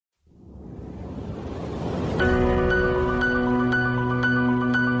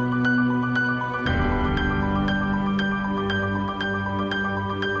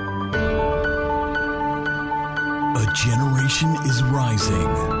Rising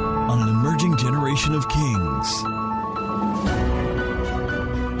on an emerging generation of kings.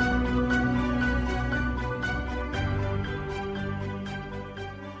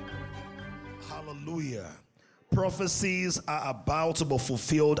 Hallelujah. Prophecies are about to be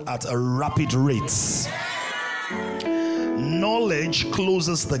fulfilled at a rapid rate. Knowledge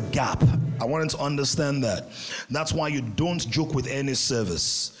closes the gap. I wanted to understand that. That's why you don't joke with any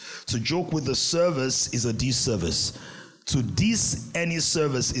service. To joke with the service is a disservice. To diss any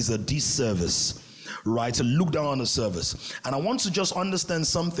service is a disservice. Right? To look down on the service. And I want to just understand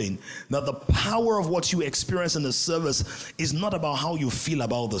something, that the power of what you experience in the service is not about how you feel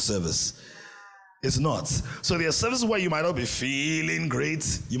about the service. It's not. So there are services where you might not be feeling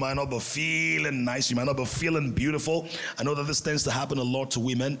great, you might not be feeling nice, you might not be feeling beautiful. I know that this tends to happen a lot to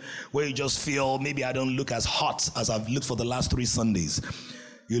women, where you just feel, maybe I don't look as hot as I've looked for the last 3 Sundays.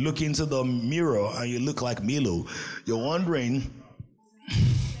 You look into the mirror and you look like Milo. You're wondering,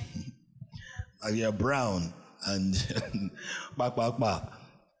 you're brown and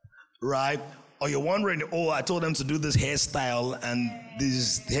right? Or you're wondering, oh, I told them to do this hairstyle and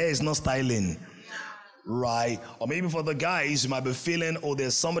this hair is not styling. Right? Or maybe for the guys, you might be feeling, oh,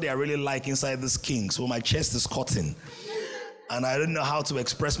 there's somebody I really like inside this king, so my chest is cutting. And I don't know how to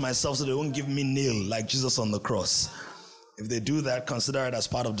express myself, so they won't give me nail like Jesus on the cross. If they do that, consider it as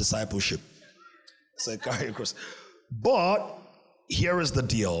part of discipleship. So carry across. But here is the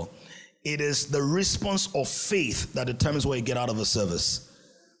deal. It is the response of faith that determines what you get out of a service.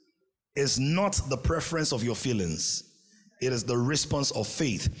 It's not the preference of your feelings. It is the response of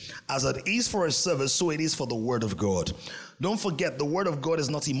faith. As it is for a service, so it is for the Word of God. Don't forget, the Word of God is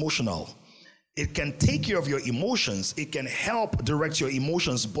not emotional. It can take care of your emotions. It can help direct your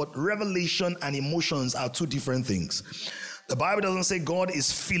emotions, but revelation and emotions are 2 different things. The Bible doesn't say God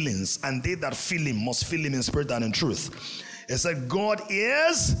is feelings, and they that feel him must feel him in spirit and in truth. It said God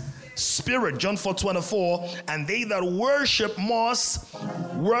is spirit, John 4:24, and they that worship must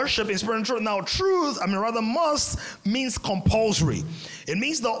worship in spirit and truth. Now must means compulsory. It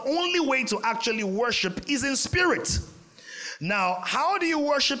means the only way to actually worship is in spirit. Now, how do you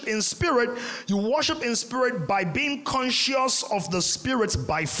worship in spirit? You worship in spirit by being conscious of the spirit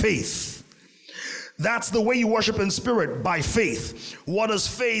by faith. That's the way you worship in spirit, by faith. What is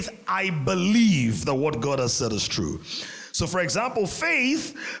faith? I believe that what God has said is true. So, for example,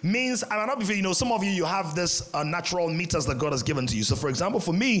 faith means, I don't know if some of you have this natural meters that God has given to you. So, for example,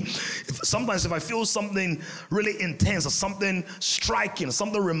 for me, sometimes if I feel something really intense or something striking,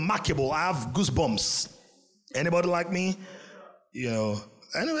 something remarkable, I have goosebumps. Anybody like me?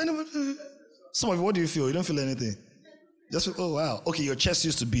 Anybody? Some of you, what do you feel? You don't feel anything. Just feel, oh wow. Okay, your chest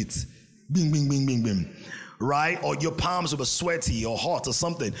used to beat. Bing, bing, bing, bing, bing. Right? Or your palms will be sweaty or hot or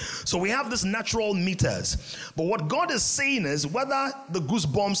something. So we have this natural meters. But what God is saying is, whether the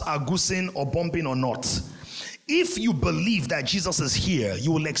goosebumps are goosing or bumping or not, if you believe that Jesus is here,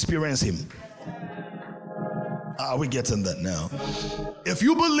 you will experience him. Are we getting that now? If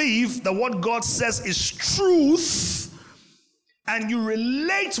you believe that what God says is truth, and you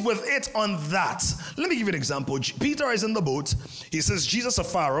relate with it on that. Let me give you an example. Peter is in the boat. He says, Jesus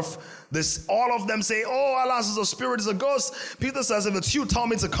afar off. All of them say, oh, alas, is a spirit, is a ghost. Peter says, if it's you, tell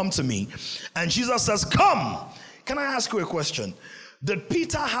me to come to me. And Jesus says, come. Can I ask you a question? Did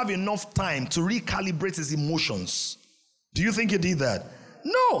Peter have enough time to recalibrate his emotions? Do you think he did that?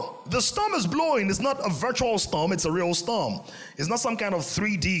 No, the storm is blowing. It's not a virtual storm, it's a real storm. It's not some kind of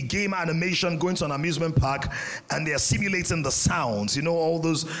 3D game animation going to an amusement park and they're simulating the sounds, all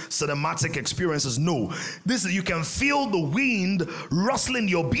those cinematic experiences. No, you can feel the wind rustling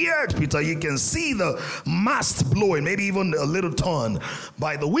your beard, Peter. You can see the mast blowing, maybe even a little torn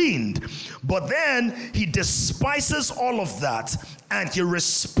by the wind. But then he despises all of that and he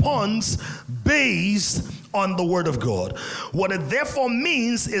responds based on the word of God. What it therefore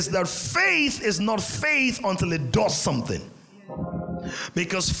means is that faith is not faith until it does something.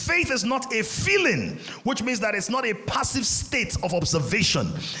 Because faith is not a feeling, which means that it's not a passive state of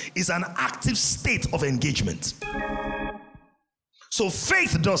observation. It's an active state of engagement. So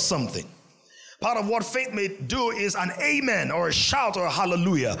faith does something. Part of what faith may do is an amen or a shout or a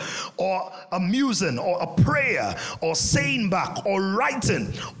hallelujah or a musing or a prayer or saying back or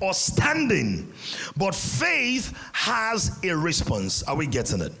writing or standing. But faith has a response. Are we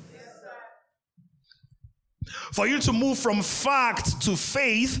getting it? For you to move from fact to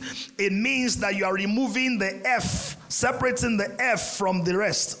faith, it means that you are removing the F, separating the F from the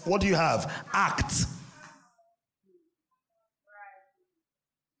rest. What do you have? Act.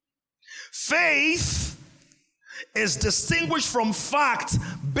 Faith is distinguished from fact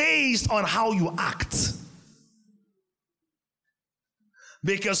based on how you act.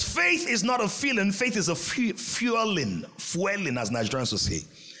 Because faith is not a feeling, faith is a fueling, as Nigerians would say.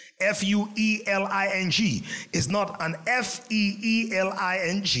 Fueling. It's not an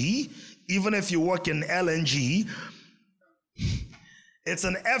feeling, even if you work in LNG. It's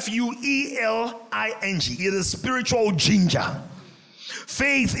an fueling. It is spiritual ginger.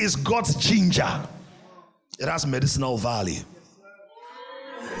 Faith is God's ginger. It has medicinal value.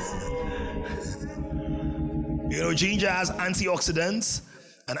 You know, ginger has antioxidants,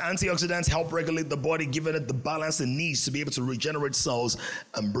 and antioxidants help regulate the body, giving it the balance it needs to be able to regenerate cells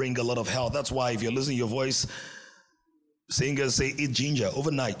and bring a lot of health. That's why if you're losing your voice, singers say eat ginger.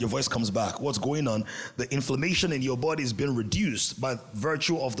 Overnight, your voice comes back. What's going on? The inflammation in your body has been reduced by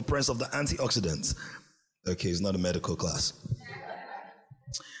virtue of the presence of the antioxidants. Okay, it's not a medical class.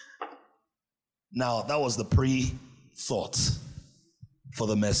 Now, that was the pre-thought for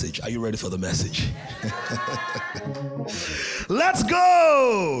the message. Are you ready for the message? Let's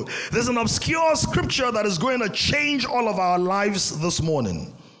go. There's an obscure scripture that is going to change all of our lives this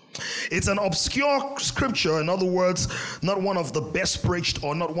morning. It's an obscure scripture. In other words, not one of the best preached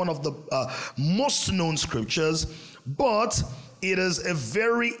or not one of the most known scriptures, but it is a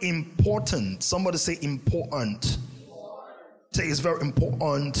very important, somebody say important. Say it's very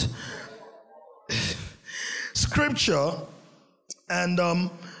important scripture. And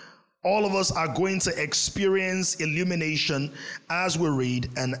all of us are going to experience illumination as we read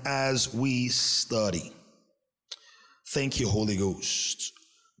and as we study. Thank you, Holy Ghost.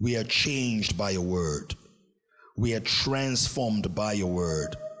 We are changed by your word. We are transformed by your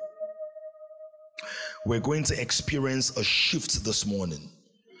word. We're going to experience a shift this morning.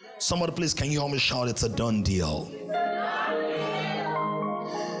 Somebody please, can you help me shout, it's a done deal.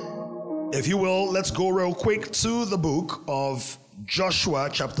 If you will, let's go real quick to the book of Joshua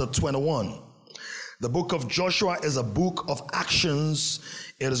chapter 21. The book of Joshua is a book of actions.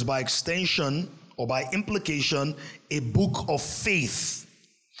 It is by extension or by implication a book of faith.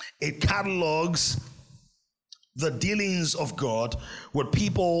 It catalogs the dealings of God with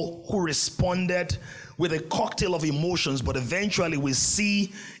people who responded with a cocktail of emotions, but eventually we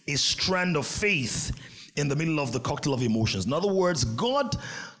see a strand of faith in the middle of the cocktail of emotions. In other words, God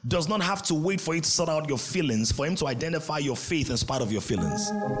does not have to wait for you to sort out your feelings, for him to identify your faith in spite of your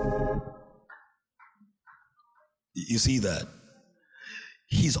feelings. You see that?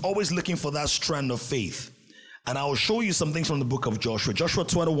 He's always looking for that strand of faith. And I will show you some things from the book of Joshua. Joshua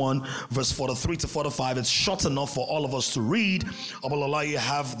 21, verse 43 to 45. It's short enough for all of us to read. I will allow you to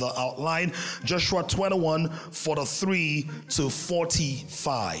have the outline. Joshua 21, 43 to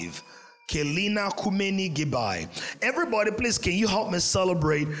 45. Kelina Kumeni Gibai. Everybody, please, can you help me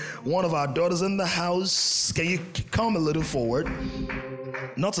celebrate one of our daughters in the house? Can you come a little forward?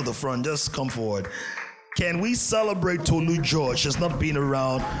 Not to the front, just come forward. Can we celebrate Tolu George? She's not been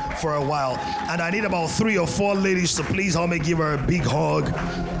around for a while. And I need about 3 or 4 ladies to please help me give her a big hug.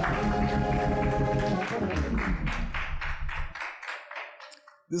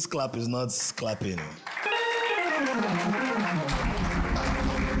 This clap is not clapping.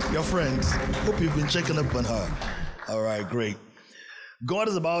 Your friends, hope you've been checking up on her. All right, great. God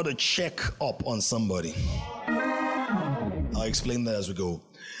is about to check up on somebody. I'll explain that as we go.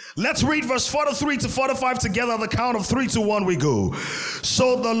 Let's read verse 43 to 45 together. The count of 3 to 1 we go.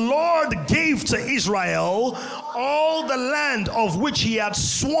 So the Lord gave to Israel all the land of which he had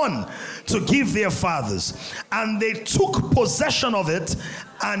sworn to give their fathers, and they took possession of it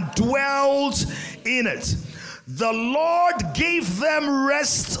and dwelt in it. The Lord gave them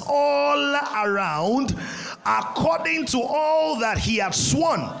rest all around, according to all that he had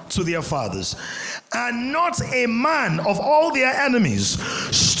sworn to their fathers. And not a man of all their enemies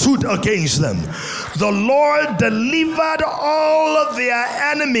stood against them. The Lord delivered all of their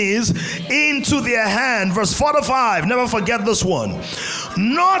enemies into their hand. Verse 45, never forget this one.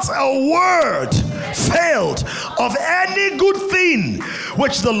 Not a word failed of any good thing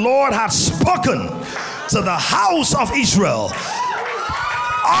which the Lord had spoken to the house of Israel.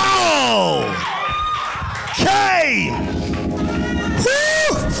 All came.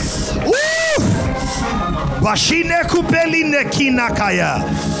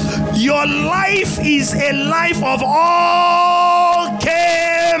 Your life is a life of all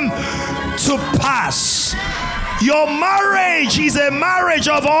came to pass. Your marriage is a marriage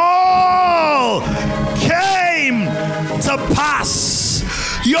of all came to pass.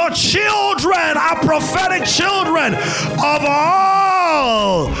 Your children are prophetic children of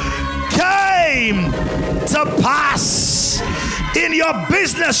all came to pass. In your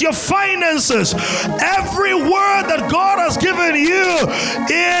business, your finances, every word that God has given you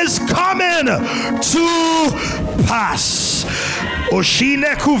is coming to pass. I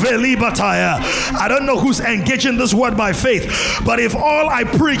don't know who's engaging this word by faith, but if all I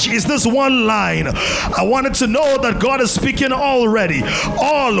preach is this one line, I wanted to know that God is speaking already.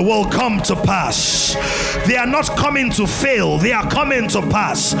 All will come to pass. They are not coming to fail, they are coming to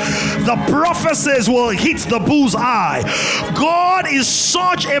pass. The prophecies will hit the bull's eye. God is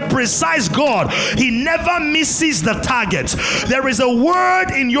such a precise God, He never misses the target. There is a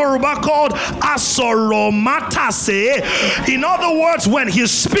word in Yoruba called asoromatase. In other words, when He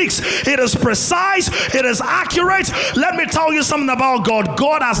speaks, it is precise, it is accurate. Let me tell you something about God.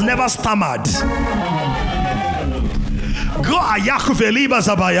 God has never stammered.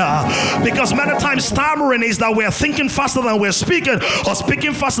 Because many times stammering is that we're thinking faster than we're speaking, or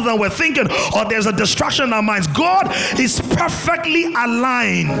speaking faster than we're thinking, or there's a distraction in our minds. God is perfectly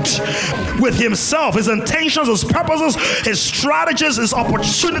aligned with Himself, His intentions, His purposes, His strategies, His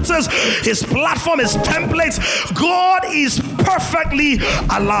opportunities, His platform, His templates. God is perfectly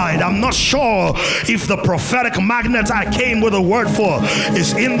aligned. I'm not sure if the prophetic magnet I came with a word for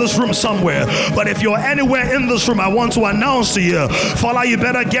is in this room somewhere, but if you're anywhere in this room, I want to announce to you, Fala, you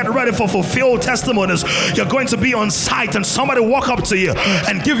better get ready for fulfilled testimonies. You're going to be on site and somebody walk up to you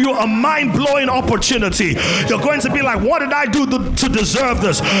and give you a mind-blowing opportunity. You're going to be like, what did I do to deserve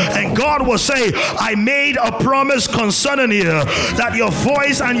this? And God will say, I made a promise concerning you that your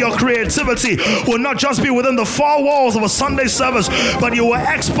voice and your creativity will not just be within the four walls of a Sunday service, but you will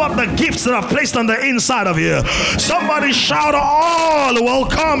export the gifts that I've placed on the inside of you. Somebody shout, all will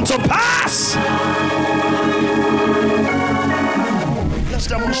come to pass.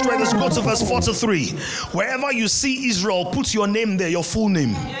 Demonstrate this. Go to verse 43. Wherever you see Israel, put your name there, your full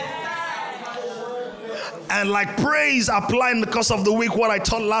name. And like praise applied in the course of the week, what I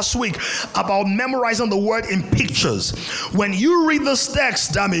taught last week about memorizing the word in pictures. When you read this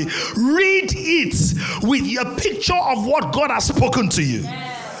text, Dami, read it with a picture of what God has spoken to you.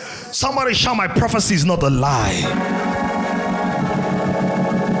 Somebody shout, my prophecy is not a lie.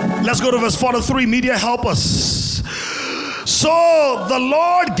 Let's go to verse 43. Media, help us. So the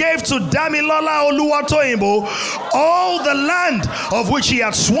Lord gave to Damilola Oluwatoyinbo all the land of which He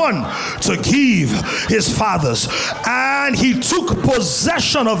had sworn to give his fathers, and he took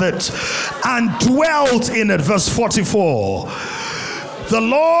possession of it and dwelt in it. Verse 44. The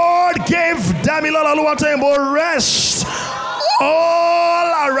Lord gave Damilola Oluwatoyinbo rest all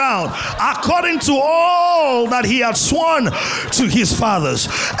around, according to all that he had sworn to his fathers,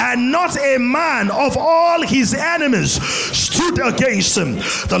 and not a man of all his enemies stood against him.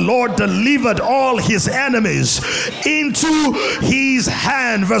 The Lord delivered all his enemies into his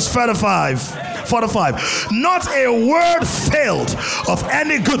hand. Verse 45. Not a word failed of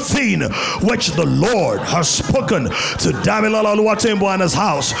any good thing which the Lord has spoken to Damilola Oluwatoyinbo and his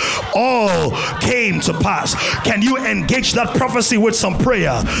house. All came to pass. Can you engage that prophecy with some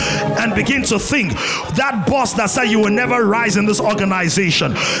prayer and begin to think? That boss that said you will never rise in this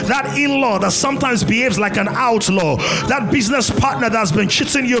organization, that in-law that sometimes behaves like an outlaw, that business partner that's been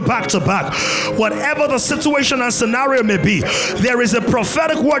cheating you back to back, whatever the situation and scenario may be, there is a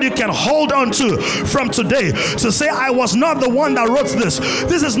prophetic word you can hold on to from today to say, I was not the one that wrote this.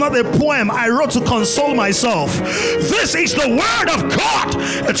 This is not a poem I wrote to console myself. This is the word of God.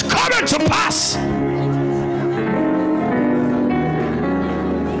 It's coming to pass.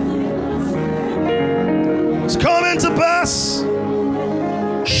 It's coming to pass.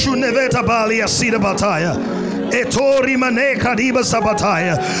 Shuneveta balia sida bataya. Etori mane kadiba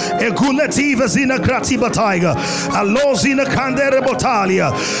sabataya. Eguletiva zina krati bataiga. Alozina kandere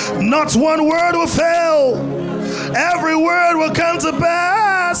botalia. Not one word will fail. Every word will come to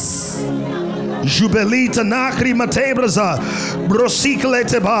pass. Jubilita nakri matebraza brosikle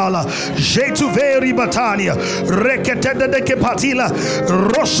tebala jetu veri batania reketede de kepatila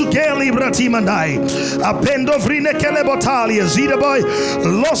rosukeli bratimandai apendo vrine kele botalia zidaboy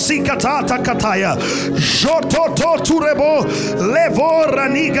losi katata kataya jototo turebo levo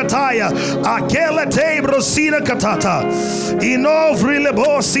rani kataya akele te brosina katata inovri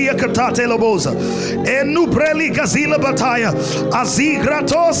lebosi katate loboza enubreli gazila bataya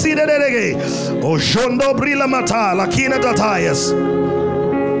azigratosi de Oshondo brila mata la kina datayas.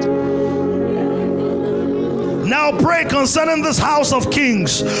 Now pray concerning this house of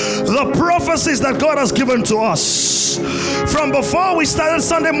kings, the prophecies that God has given to us. From before we started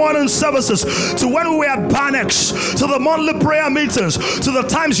Sunday morning services, to when we were at Banex, to the monthly prayer meetings, to the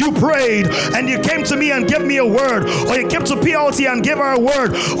times you prayed and you came to me and gave me a word, or you came to PLT and gave her a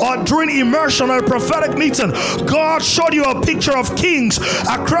word, or during immersion or a prophetic meeting, God showed you a picture of kings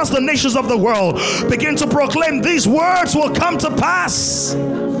across the nations of the world. Begin to proclaim, these words will come to pass.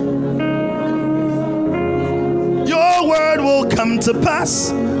 Your Your word will come to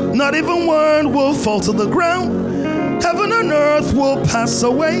pass. Not even word will fall to the ground. Heaven and earth will pass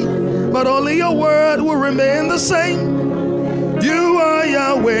away, but only your word will remain the same. You are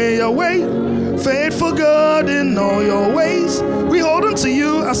Yahweh, Yahweh, faithful God in all your ways. We hold on to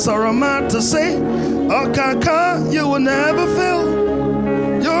you as Saramat to say, Akaka, you will never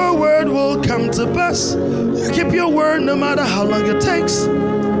fail. Your word will come to pass. You keep your word no matter how long it takes.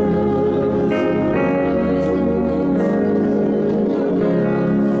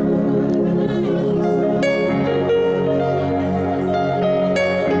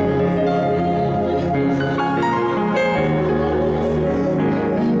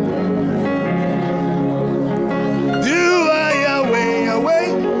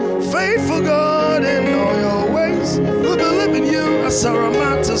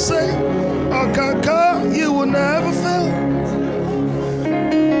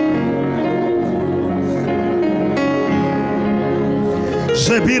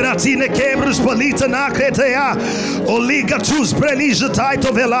 Biratine kebrus polita na kretea oliga tus prelija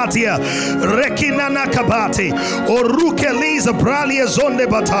taito velatia rekina na kabate oruke liza bralia zonde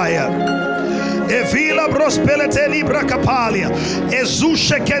bataya evila brospelete libra kapalia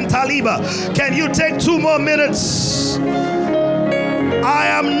ezushe kentaliba. Can you take 2 more minutes? I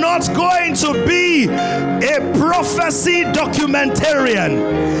am not going to be a prophecy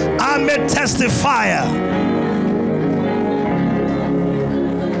documentarian. I'm a testifier.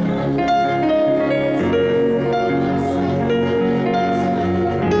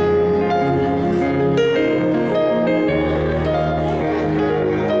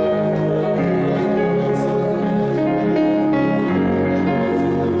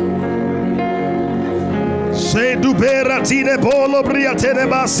 Beratine bolo briatene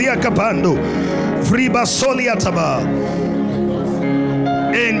basia capando friba soliataba.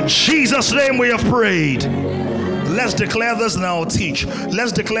 In Jesus' name we have prayed. Let's declare this and I'll teach.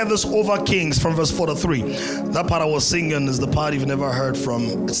 Let's declare this over Kings from verse 4 to 3. That part I was singing is the part you've never heard from.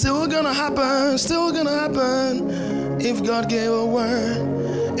 It's still gonna happen, still gonna happen. If God gave a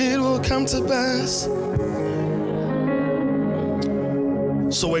word, it will come to pass.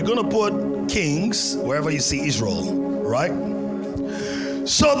 So we're gonna put Kings wherever you see Israel, right?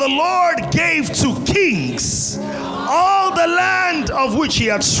 So the Lord gave to kings all the land of which he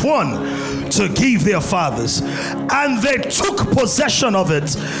had sworn to give their fathers, and they took possession of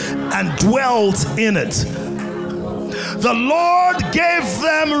it and dwelt in it. The Lord gave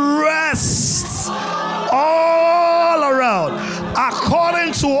them rest all around,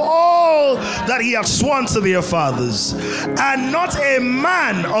 according to all that he had sworn to their fathers, and not a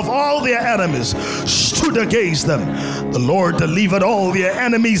man of all their enemies stood against them. The Lord delivered all their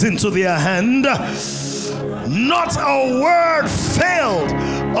enemies into their hand. Not a word failed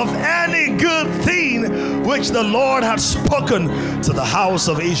of any good thing which the Lord had spoken to the house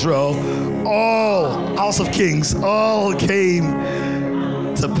of Israel. All, house of kings, all came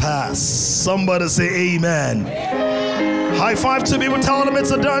to pass. Somebody say amen. High five to people, tell them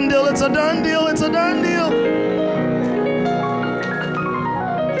it's a done deal, it's a done deal, it's a done deal.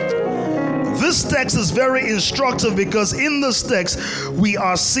 This text is very instructive because in this text we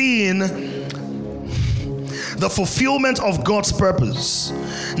are seeing the fulfillment of God's purpose.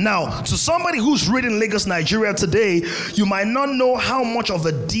 Now, to somebody who's reading Lagos, Nigeria today, you might not know how much of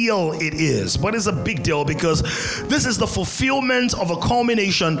a deal it is, but it's a big deal because this is the fulfillment of a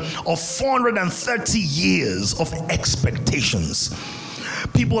culmination of 430 years of expectations.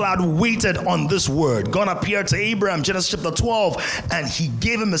 People had waited on this word. God appeared to Abraham, Genesis chapter 12, and he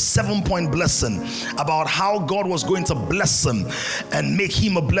gave him a 7-point blessing about how God was going to bless him and make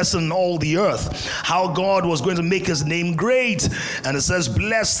him a blessing in all the earth. How God was going to make his name great. And it says,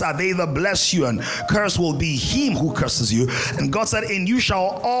 blessed are they that bless you, and cursed will be him who curses you. And God said, in you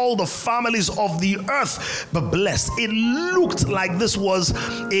shall all the families of the earth be blessed. It looked like this was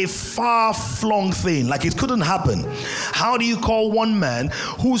a far-flung thing, like it couldn't happen. How do you call one man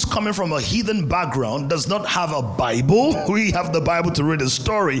who's coming from a heathen background, does not have a Bible? We have the Bible to read his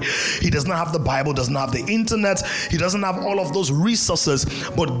story. He does not have the Bible, doesn't have the internet. He doesn't have all of those resources.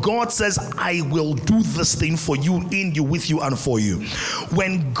 But God says, I will do this thing for you, in you, with you, and for you.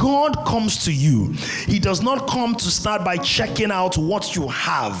 When God comes to you, he does not come to start by checking out what you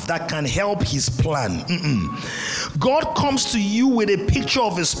have that can help his plan. God comes to you with a picture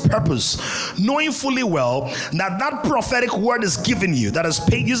of his purpose, knowing fully well that that prophetic word is given you, that is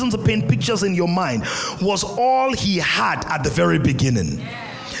using to paint pictures in your mind, was all he had at the very beginning.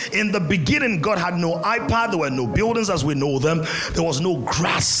 In the beginning, God had no iPad. There were no buildings as we know them. There was no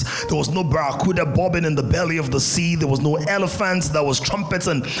grass. There was no barracuda bobbing in the belly of the sea. There was no elephants that was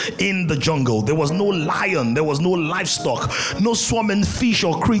trumpeting in the jungle. There was no lion. There was no livestock. No swarming fish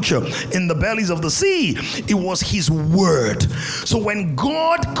or creature in the bellies of the sea. It was his word. So when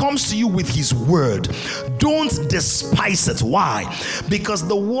God comes to you with his word, don't despise it. Why? Because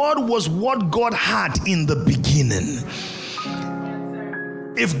the word was what God had in the beginning.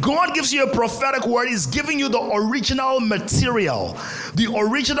 If God gives you a prophetic word, he's giving you the original material, the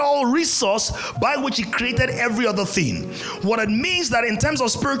original resource by which he created every other thing. What it means that in terms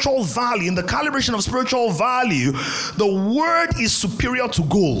of spiritual value, in the calibration of spiritual value, the word is superior to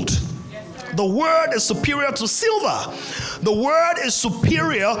gold. The word is superior to silver. The word is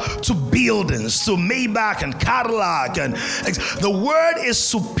superior to buildings, to Maybach and Cadillac. And the word is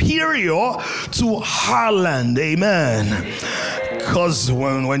superior to Harland. Amen. Because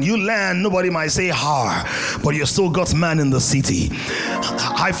when you land, nobody might say har, but you still got man in the city.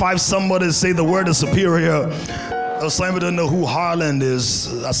 High five somebody, say the word is superior. Assignment don't know who Harland is.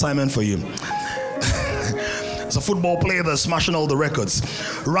 Assignment for you. It's a football player that's smashing all the records,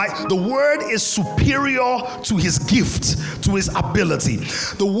 right? The word is superior to his gift, to his ability.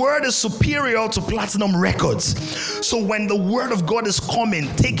 The word is superior to platinum records. So when the word of God is coming,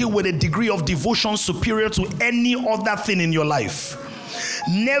 take it with a degree of devotion superior to any other thing in your life.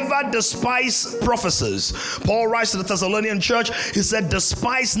 Never despise prophecies. Paul writes to the Thessalonian church, he said,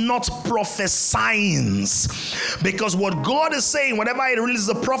 despise not prophesying. Because what God is saying, whenever he releases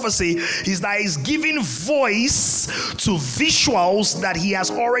a prophecy, is that he's giving voice to visuals that he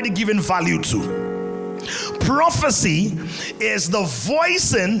has already given value to. Prophecy is the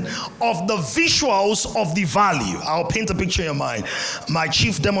voicing of the visuals of the value. I'll paint a picture in your mind. My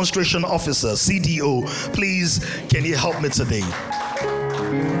chief demonstration officer, CDO, please, can you help me today?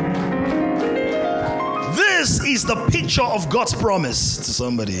 This is the picture of God's promise to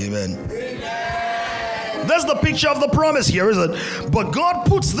somebody. Amen. That's the picture of the promise here, isn't it? But God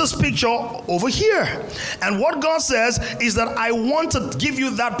puts this picture over here. And what God says is that I want to give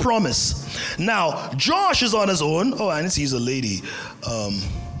you that promise. Now, Josh is on his own. Oh, I need to use a lady.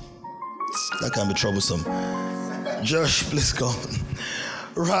 That can be troublesome. Josh, please come.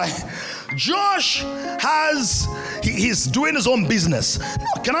 Right. Josh he's doing his own business.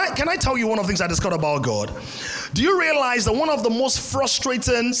 Now, can I tell you one of the things I discovered about God? Do you realize that one of the most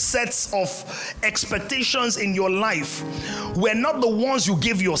frustrating sets of expectations in your life were not the ones you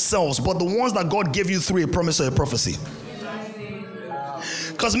give yourselves, but the ones that God gave you through a promise or a prophecy?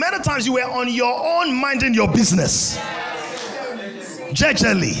 Because many times you were on your own minding your business,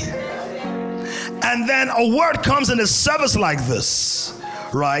 gingerly, and then a word comes in a service like this.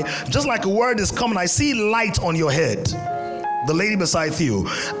 Right? Just like a word is coming, I see light on your head. The lady beside you,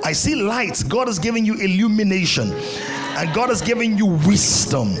 I see light. God is giving you illumination, and God is giving you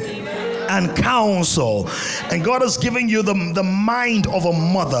wisdom and counsel, and God is giving you the mind of a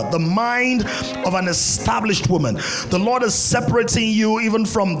mother, the mind of an established woman. The Lord is separating you even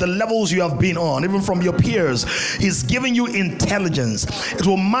from the levels you have been on, even from your peers. He's giving you intelligence. It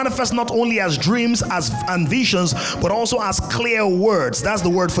will manifest not only as dreams and visions, but also as clear words. That's the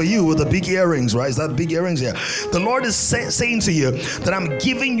word for you with the big earrings, right? Is that big earrings here? The Lord is saying to you that I'm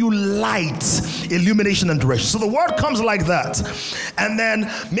giving you light, illumination, and direction. So the word comes like that, and then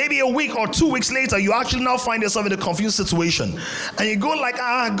maybe a week or 2 weeks later, you actually now find yourself in a confused situation, and you go like,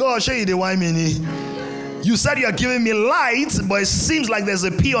 God, show you the why me. You said you are giving me light, but it seems like there's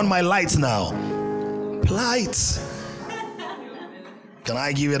a P on my light now. Light. Can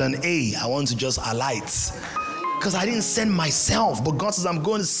I give it an A? I want to just alight, because I didn't send myself, but God says I'm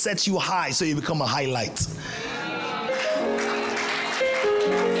going to set you high so you become a highlight.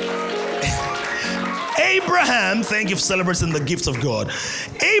 Abraham, thank you for celebrating the gift of God.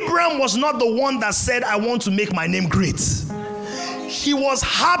 Abraham was not the one that said, I want to make my name great. He was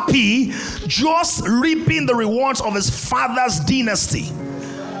happy just reaping the rewards of his father's dynasty.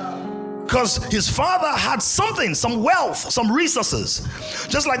 Because his father had something, some wealth, some resources.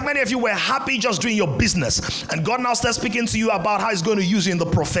 Just like many of you were happy just doing your business. And God now starts speaking to you about how he's going to use you in the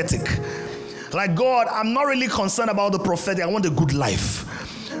prophetic. Like, God, I'm not really concerned about the prophetic. I want a good life.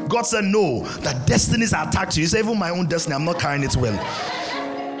 God said, no, that destinies are attached to you. He said, even my own destiny, I'm not carrying it well.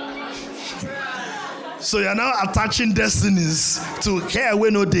 So you're now attaching destinies to hair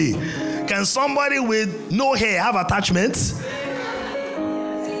where no day. Can somebody with no hair have attachments?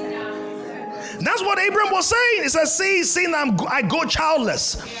 That's what Abraham was saying. He says, seeing I go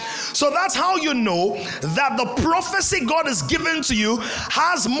childless. So that's how you know that the prophecy God has given to you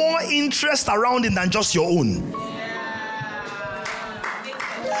has more interest around it than just your own.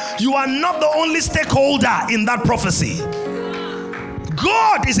 You are not the only stakeholder in that prophecy.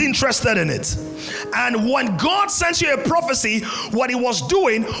 God is interested in it. And when God sends you a prophecy, what he was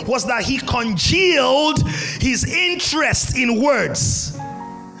doing was that he congealed his interest in words.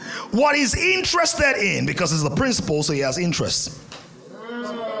 What he's interested in, because it's the principle, so he has interest.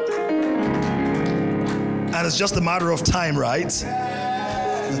 And it's just a matter of time, right?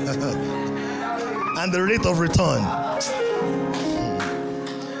 And the rate of return.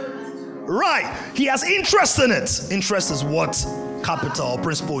 Right. He has interest in it. Interest is what capital or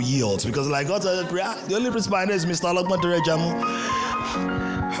principle yields. Because like God said, the only principle I know is Mr. Jamu.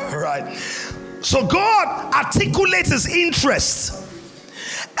 Right. So God articulates his interest.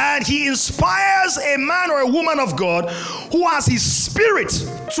 And he inspires a man or a woman of God who has his spirit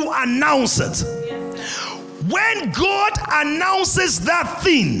to announce it. When God announces that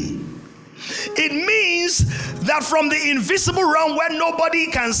thing, it means that from the invisible realm where nobody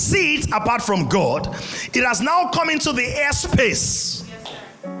can see it apart from God, it has now come into the airspace.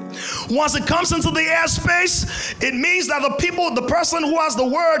 Once it comes into the airspace, it means that the person who has the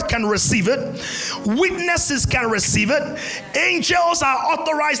word can receive it. Witnesses can receive it. Angels are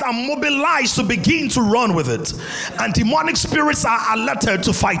authorized and mobilized to begin to run with it. And demonic spirits are alerted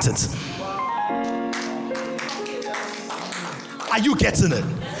to fight it. Are you getting it?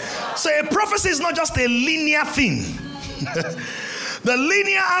 So a prophecy is not just a linear thing. The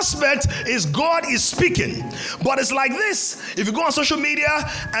linear aspect is God is speaking. But it's like this. If you go on social media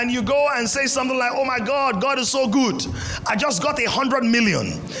and you go and say something like, oh my God, God is so good. I just got 100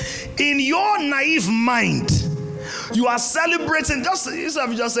 million. In your naive mind, you are celebrating, just instead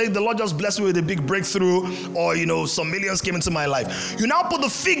of just saying the Lord just blessed me with a big breakthrough, or some millions came into my life. You now put the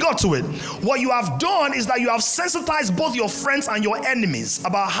figure to it. What you have done is that you have sensitized both your friends and your enemies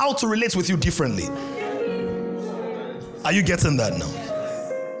about how to relate with you differently. Are you getting that now?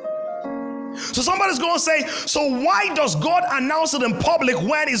 So somebody's going to say, so why does God announce it in public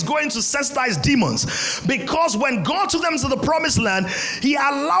when he's going to sensitize demons? Because when God took them to the promised land, he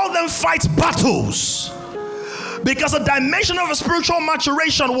allowed them fight battles. Because a dimension of a spiritual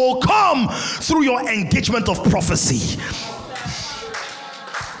maturation will come through your engagement of prophecy.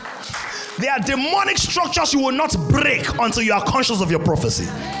 There are demonic structures you will not break until you are conscious of your prophecy.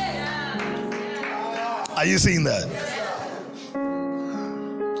 Are you seeing that?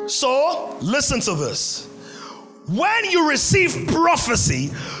 So, listen to this. When you receive prophecy,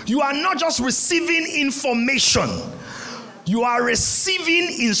 you are not just receiving information, you are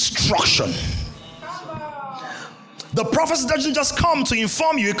receiving instruction. The prophecy doesn't just come to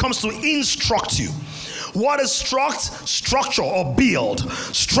inform you, it comes to instruct you. What is struct? Structure or build.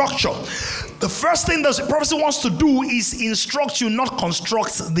 Structure. The first thing the prophecy wants to do is instruct you, not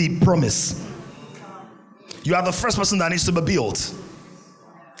construct the promise. You are the first person that needs to be built.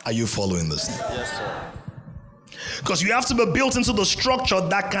 Are you following this? Yes, sir. Because you have to be built into the structure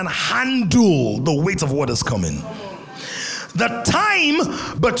that can handle the weight of what is coming. The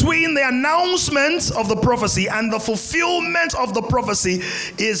time between the announcement of the prophecy and the fulfillment of the prophecy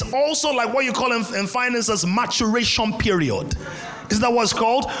is also like what you call in finances maturation period. Isn't that what it's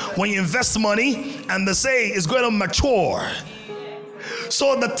called? When you invest money and they say it's going to mature.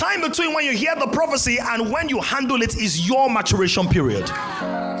 So the time between when you hear the prophecy and when you handle it is your maturation period.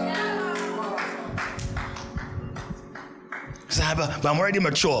 But I'm already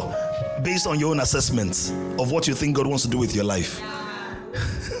mature based on your own assessments of what you think God wants to do with your life.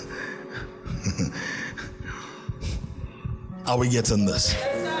 Are we getting this?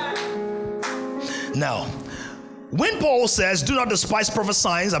 Now, when Paul says, do not despise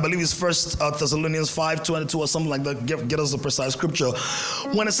prophesying, I believe it's 1 Thessalonians 5:22 or something like that, get us the precise scripture.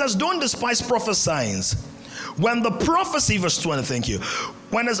 When it says, don't despise prophesying, when the prophecy, verse 20, thank you.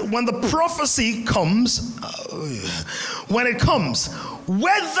 When the prophecy comes, when it comes,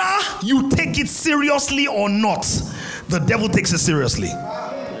 whether you take it seriously or not, the devil takes it seriously.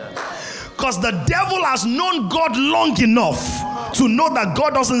 Because the devil has known God long enough to know that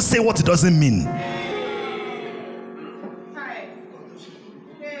God doesn't say what it doesn't mean.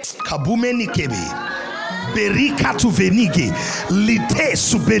 Kabumeni kebe. Berika tu venige lite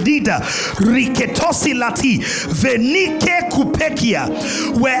subedida riketosi lati venike kupekia.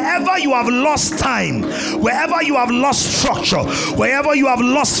 Wherever you have lost time, wherever you have lost structure, wherever you have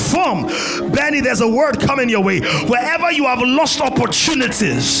lost form, Benny, there's a word coming your way. Wherever you have lost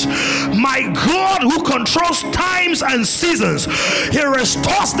opportunities, my God who controls times and seasons, he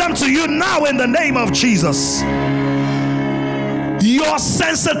restores them to you now in the name of Jesus. Your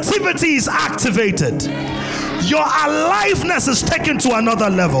sensitivity is activated. Your aliveness is taken to another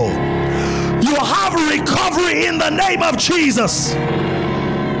level. You have recovery in the name of Jesus.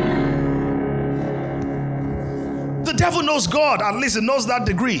 devil knows God, at least he knows that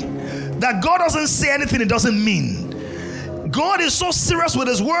degree, that God doesn't say anything it doesn't mean. God is so serious with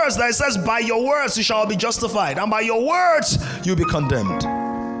his words that he says, by your words you shall be justified, and by your words you'll be condemned.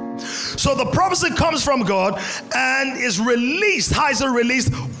 So the prophecy comes from God and is released. How is it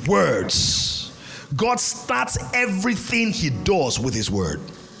released? Words. God starts everything he does with his word.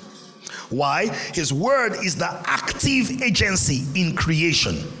 Why? His word is the active agency in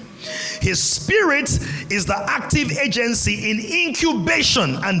creation. His spirit is the active agency in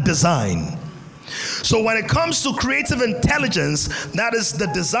incubation and design. So when it comes to creative intelligence, that is the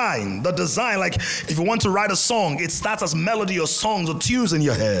design. The design, like if you want to write a song, it starts as melody or songs or tunes in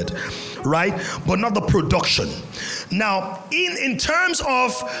your head, right? But not the production. Now, in terms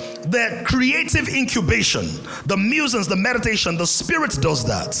of the creative incubation, the musings, the meditation, the spirit does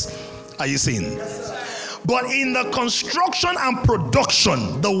that. Are you seeing? But in the construction and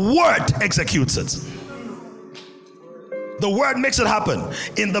production, the word executes it. The word makes it happen.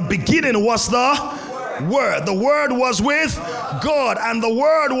 In the beginning was the word. The word was with God, and the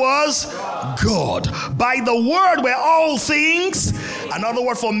word was God. By the word were all things. Another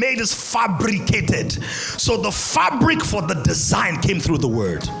word for made is fabricated. So the fabric for the design came through the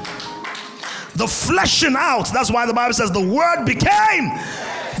word. The fleshing out, that's why the Bible says the word became.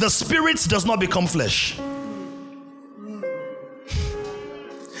 The spirit does not become flesh.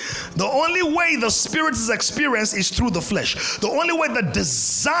 The only way the spirit is experienced is through the flesh. The only way the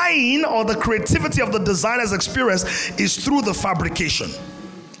design or the creativity of the design is experienced is through the fabrication.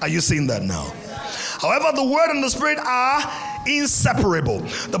 Are you seeing that now? However, the word and the spirit are inseparable.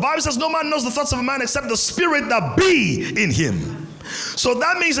 The Bible says no man knows the thoughts of a man except the spirit that be in him. So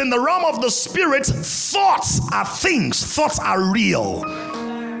that means in the realm of the spirit, thoughts are things. Thoughts are real.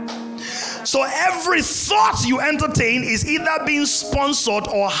 So every thought you entertain is either being sponsored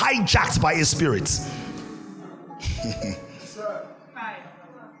or hijacked by a spirit.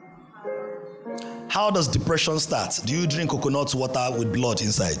 How does depression start? Do you drink coconut water with blood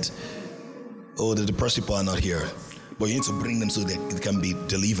inside? Oh, the depressed people are not here. But you need to bring them so that it can be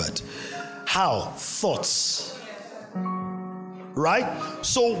delivered. How? Thoughts. Right?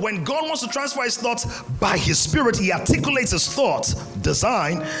 So when God wants to transfer his thoughts by his spirit, he articulates his thoughts,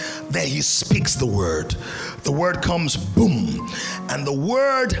 design, then he speaks the word. The word comes, boom. And the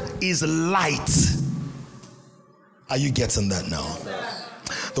word is light. Are you getting that now?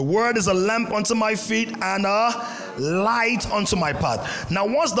 The word is a lamp unto my feet and a light unto my path. Now,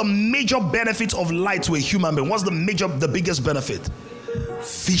 what's the major benefit of light to a human being? What's the biggest benefit?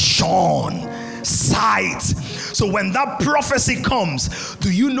 Vision, sight. So when that prophecy comes,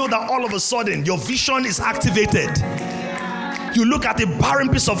 do you know that all of a sudden your vision is activated? You look at a barren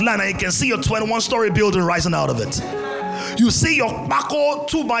piece of land and you can see your 21-story building rising out of it. You see your Paco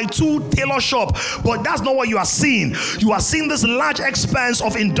 2x2 tailor shop, but that's not what you are seeing. You are seeing this large expanse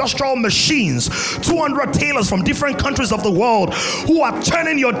of industrial machines, 200 tailors from different countries of the world who are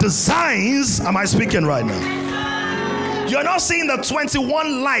turning your designs. Am I speaking right now? You're not seeing the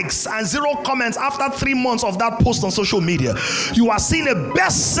 21 likes and 0 comments after 3 months of that post on social media. You are seeing a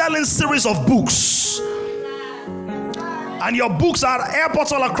best-selling series of books. And your books are at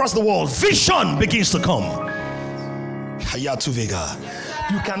airports all across the world. Vision begins to come. You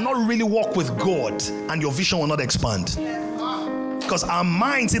cannot really walk with God and your vision will not expand. Because our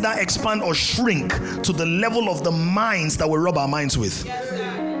minds either expand or shrink to the level of the minds that we rub our minds with.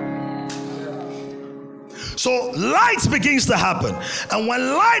 So light begins to happen. And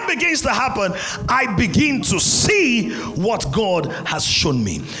when light begins to happen, I begin to see what God has shown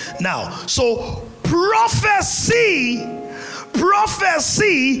me. Now, so prophecy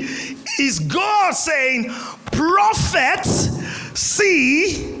is God saying, prophet,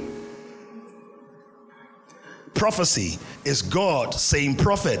 see. Prophecy is God saying,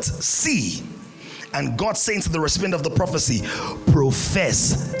 prophet, see. And God saying to the recipient of the prophecy,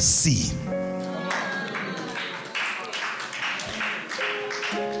 profess, see.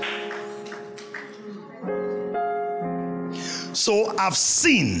 So I've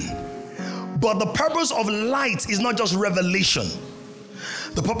seen, but the purpose of light is not just revelation.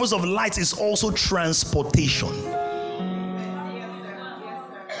 The purpose of light is also transportation.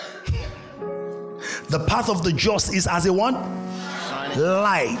 The path of the just is as a what?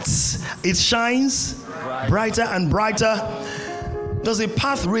 Light. It shines brighter and brighter. Does a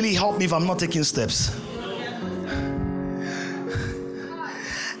path really help me if I'm not taking steps?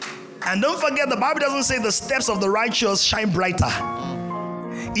 And don't forget, the Bible doesn't say the steps of the righteous shine brighter.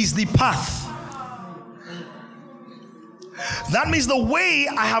 It's the path. That means the way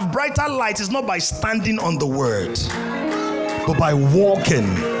I have brighter light is not by standing on the word, but by walking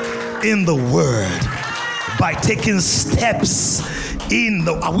in the word. By taking steps in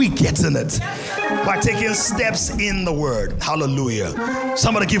the, are we getting it? By taking steps in the word. Hallelujah.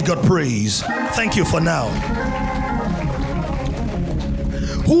 Somebody give God praise. Thank you for now.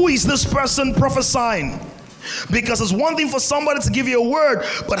 Who is this person prophesying? Because it's one thing for somebody to give you a word,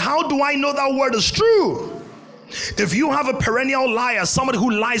 but how do I know that word is true? If you have a perennial liar, somebody who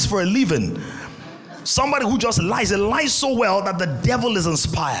lies for a living, somebody who just lies, it lies so well that the devil is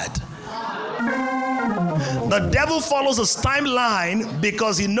inspired. The devil follows his timeline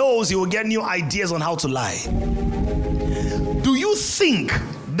because he knows he will get new ideas on how to lie. Do you think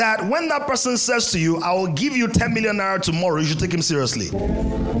that when that person says to you, I will give you 10 million naira tomorrow, you should take him seriously?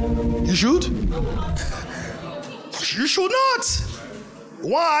 You should? You should not.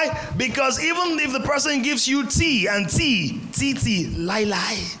 Why? Because even if the person gives you tea and tea, lie.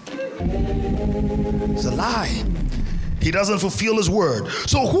 It's a lie. He doesn't fulfill his word.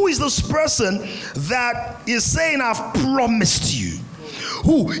 So who is this person that is saying, I've promised you?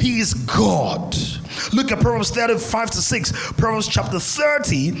 Who? He is God. Look at Proverbs 35-6. Proverbs chapter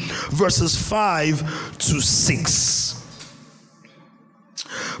 30, verses 5-6.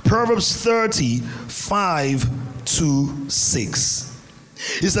 Proverbs 35-6.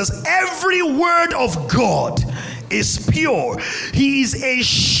 It says, every word of God is pure. He is a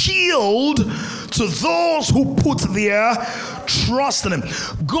shield to those who put their trust in him.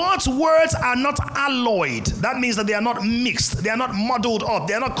 God's words are not alloyed. That means that they are not mixed. They are not muddled up.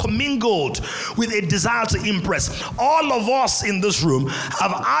 They are not commingled with a desire to impress. All of us in this room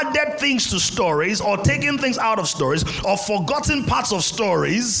have added things to stories or taken things out of stories or forgotten parts of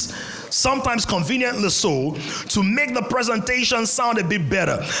stories, sometimes conveniently so, to make the presentation sound a bit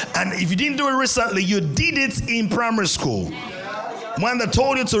better. And if you didn't do it recently, you did it in primary school. When they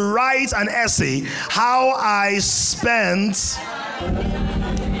told you to write an essay, how I spent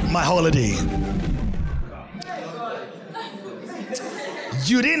my holiday.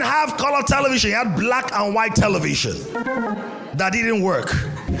 You didn't have color television, you had black and white television. That didn't work.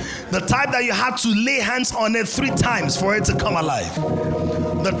 The type that you had to lay hands on it 3 times for it to come alive.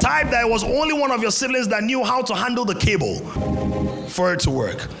 The type that it was only one of your siblings that knew how to handle the cable for it to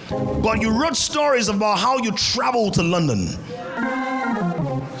work. But you wrote stories about how you traveled to London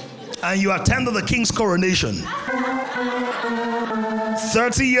and you attended the king's coronation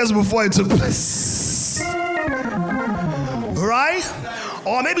 30 years before it took place. Right?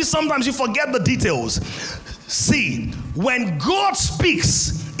 Or maybe sometimes you forget the details. See, when God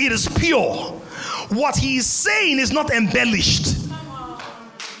speaks, it is pure. What he is saying is not embellished.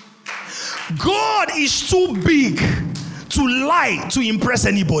 God is too big to lie to impress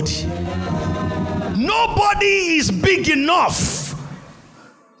anybody. Nobody is big enough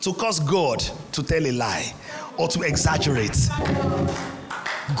to cause God to tell a lie or to exaggerate.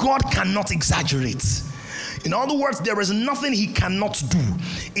 God cannot exaggerate. In other words, there is nothing he cannot do.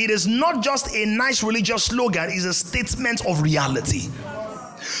 It is not just a nice religious slogan, it's a statement of reality.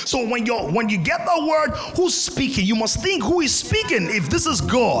 So when you get the word, who's speaking, you must think who is speaking. If this is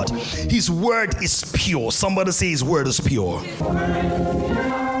God, his word is pure. Somebody say his word is pure.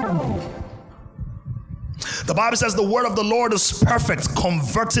 The Bible says the word of the Lord is perfect,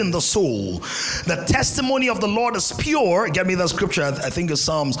 converting the soul. The testimony of the Lord is pure. Get me that scripture. I think it's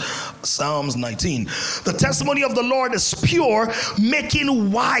Psalms 19. The testimony of the Lord is pure,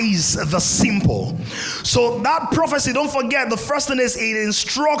 making wise the simple. So that prophecy, don't forget, the first thing is it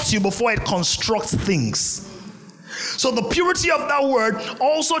instructs you before it constructs things. So the purity of that word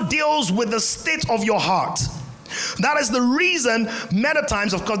also deals with the state of your heart. That is the reason many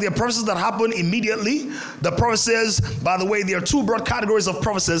times, of course, there are prophecies that happen immediately. The prophecies, by the way, there are 2 broad categories of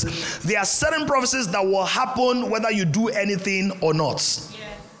prophecies. There are certain prophecies that will happen whether you do anything or not. Yeah.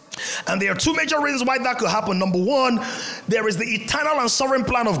 And there are 2 major reasons why that could happen. Number 1, there is the eternal and sovereign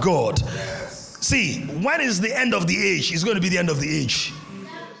plan of God. Yes. See, when is the end of the age? It's going to be the end of the age.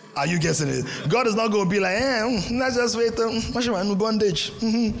 Are you guessing it? God is not going to be like, let's just wait. What's your new bondage?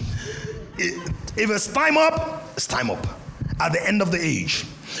 If it's time up, it's time up. At the end of the age,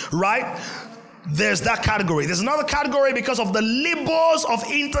 right? There's that category. There's another category because of the labors of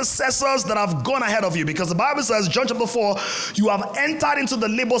intercessors that have gone ahead of you. Because the Bible says, John chapter 4, you have entered into the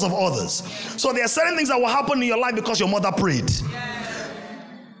labors of others. So there are certain things that will happen in your life because your mother prayed.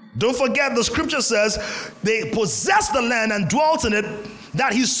 Don't forget, the scripture says they possessed the land and dwelt in it,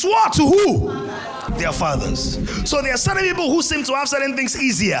 that he swore to who? Their fathers. So there are certain people who seem to have certain things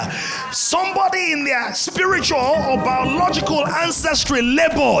easier. Somebody in their spiritual or biological ancestry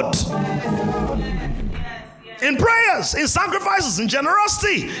labored In prayers, in sacrifices, in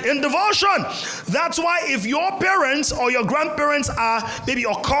generosity, in devotion. That's why if your parents or your grandparents are maybe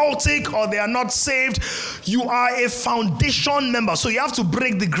occultic or they are not saved, you are a foundation member. So you have to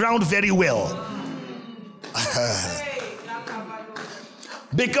break the ground very well.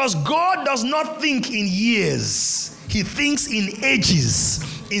 Because God does not think in years. He thinks in ages,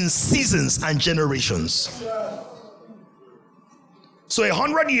 in seasons and generations. So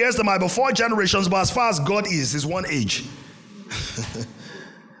 100 years, there might be 4 generations, but as far as God is one age.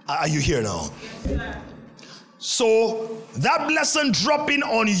 Are you here now? So that blessing dropping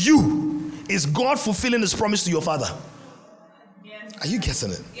on you is God fulfilling his promise to your father. Are you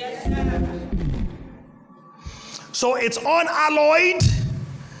getting it? So it's unalloyed.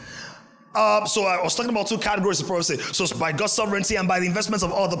 So I was talking about 2 categories of prophecy. So it's by God's sovereignty and by the investments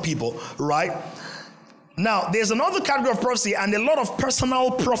of other people, right? Now, there's another category of prophecy, and a lot of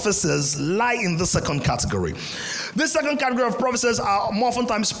personal prophecies lie in the second category. This second category of prophecies are more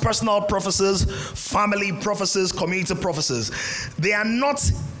oftentimes personal prophecies, family prophecies, community prophecies. They are not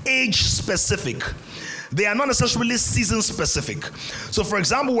age specific. They are not necessarily season specific. So, for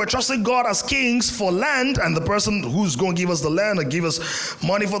example, we're trusting God as kings for land, and the person who's going to give us the land or give us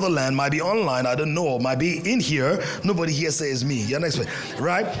money for the land might be online, I don't know, or might be in here. Nobody here says me. You're next,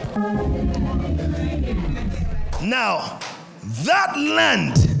 right? Now, that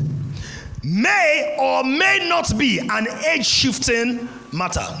land may or may not be an age-shifting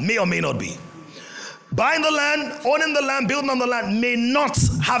matter. May or may not be. Buying the land, owning the land, building on the land may not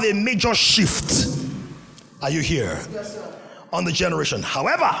have a major shift. Are you here? Yes, sir. On the generation.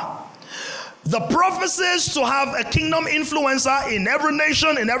 However, the prophecies to have a kingdom influencer in every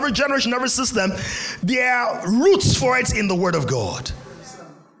nation, in every generation, every system, there are roots for it in the Word of God.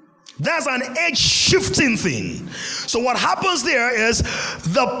 That's an age-shifting thing. So what happens there is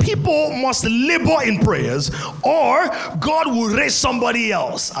the people must labor in prayers, or God will raise somebody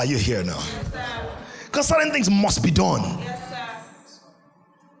else. Are you here now? Because certain things must be done.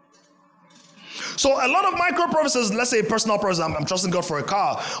 So a lot of micro prophecies, let's say personal prophecies, I'm trusting God for a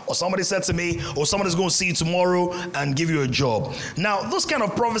car, or somebody said to me, or somebody's going to see you tomorrow and give you a job. Now, those kind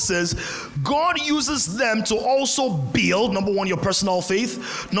of prophecies, God uses them to also build, number 1, your personal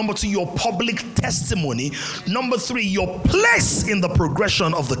faith, number 2, your public testimony, number 3, your place in the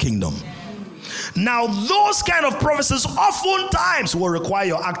progression of the kingdom. Now, those kind of prophecies oftentimes will require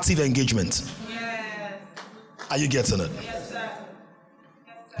your active engagement. Yes. Are you getting it? Yes, sir.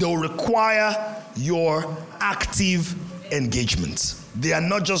 They'll require your active engagement. They are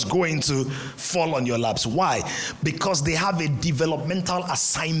not just going to fall on your laps. Why? Because they have a developmental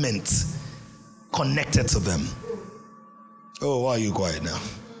assignment connected to them. Oh, why are you quiet now?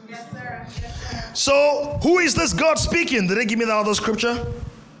 Yes, sir. Yes, sir. So, who is this God speaking? Did they give me that other scripture?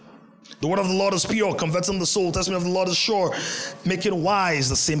 The word of the Lord is pure, converting the soul. Testimony of the Lord is sure, making wise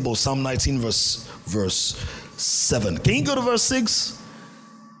the simple. Psalm 19, verse 7. Can you go to verse 6?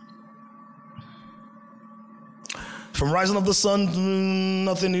 From rising of the sun,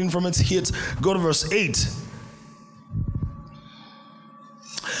 nothing in from its heat. Go to verse 8.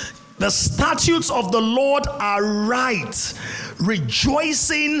 The statutes of the Lord are right,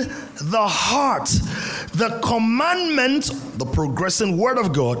 rejoicing the heart. The commandment, the progressing word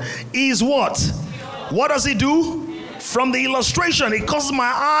of God, is what? What does it do? From the illustration, it causes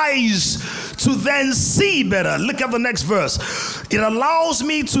my eyes to then see better. Look at the next verse. It allows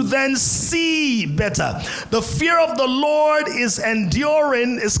me to then see better. The fear of the Lord is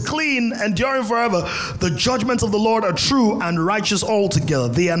enduring, is clean, enduring forever. The judgments of the Lord are true and righteous altogether.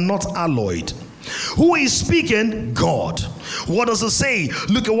 They are not alloyed. Who is speaking? God. What does it say?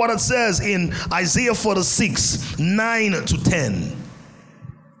 Look at what it says in Isaiah 46, 9 to 10.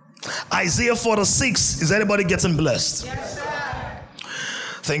 Isaiah 46. Is anybody getting blessed? Yes, sir.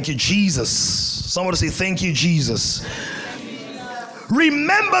 Thank you, Jesus. Somebody say, thank you, Jesus.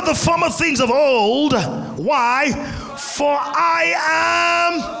 Remember the former things of old. Why? For I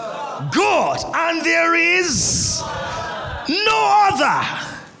am God, and there is no other.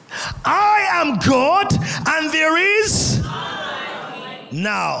 I am God, and there is.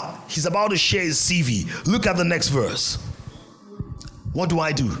 Now, he's about to share his CV. Look at the next verse. What do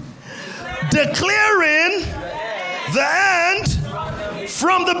I do? Declaring the end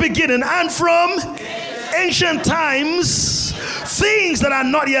from the beginning and from ancient times, things that are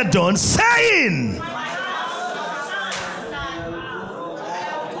not yet done, saying,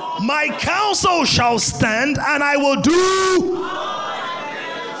 my counsel shall stand, and I will do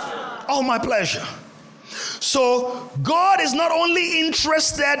all my pleasure. So God is not only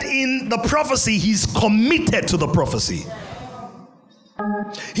interested in the prophecy, he's committed to the prophecy.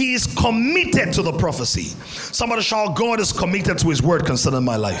 He is committed to the prophecy. Somebody shout, God is committed to his word concerning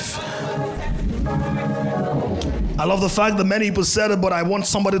my life. I love the fact that many people said it, but I want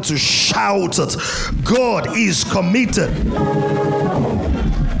somebody to shout it. God is committed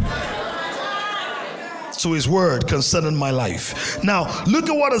to his word concerning my life. Now, look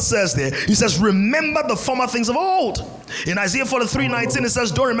at what it says there. He says, remember the former things of old. In Isaiah 43:19, it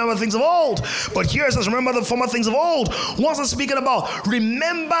says, don't remember things of old. But here it says, remember the former things of old. What's it speaking about?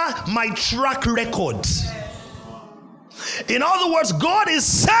 Remember my track record. In other words, God is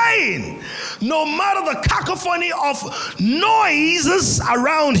saying, no matter the cacophony of noises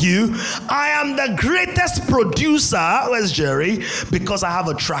around you, I am the greatest producer, where's Jerry? Because I have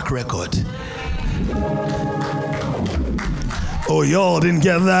a track record. Oh, y'all didn't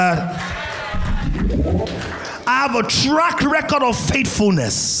get that? I have a track record of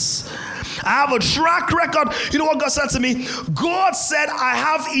faithfulness. I have a track record. You know what God said to me? God said, I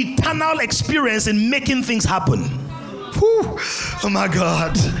have eternal experience in making things happen. Whew. Oh my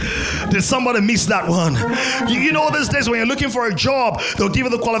God. Did somebody miss that one? You know these days when you're looking for a job, they'll give you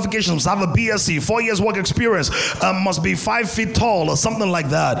the qualifications. Have a BSc, 4 years work experience, must be 5 feet tall or something like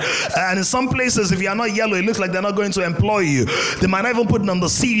that. And in some places, if you're not yellow, it looks like they're not going to employ you. They might not even put it on the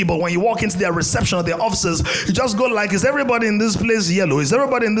CV, but when you walk into their reception or their offices, you just go like, is everybody in this place yellow? Is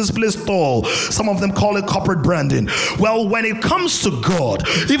everybody in this place tall? Some of them call it corporate branding. Well, when it comes to God,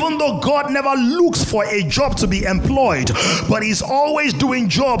 even though God never looks for a job to be employed, but he's always doing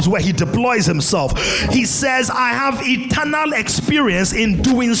jobs where he deploys himself. He says, I have eternal experience in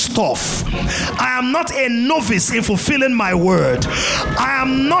doing stuff. I am not a novice in fulfilling my word.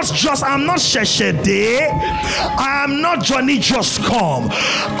 I'm not Sheshede. I am not Johnny just come.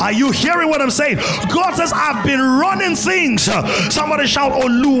 Are you hearing what I'm saying? God says, I've been running things. Somebody shout,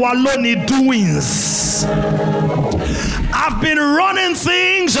 Oluwaloni doings. I've been running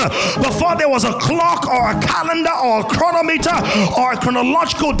things before there was a clock or a calendar or a chronometer or a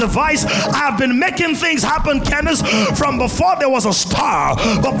chronological device. I've been making things happen, Kenneth, from before there was a star,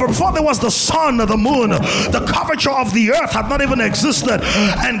 but before there was the sun or the moon. The curvature of the earth had not even existed.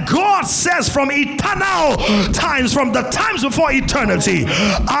 And God says, from eternal times, from the times before eternity,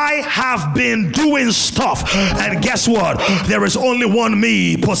 I have been doing stuff. And guess what? There is only one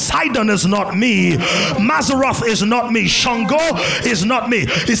me. Poseidon is not me. Mazzaroth is not me. Shango is not me.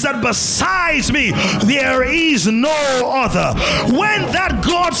 He said, besides me, there is no other. When that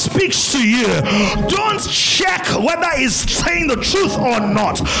God speaks to you, don't check whether he's saying the truth or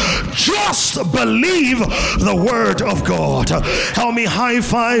not. Just believe the word of God. Help me high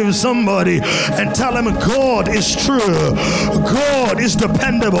five somebody and tell him God is true. God is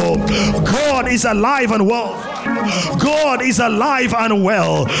dependable. God is alive and well. God is alive and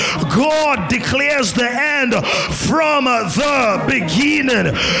well. God declares the end from the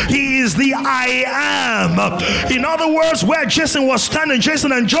beginning. He is the I am. In other words, where Jason was standing,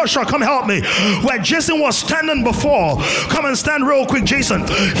 Jason and Joshua, come help me. Where Jason was standing before, come and stand real quick, Jason.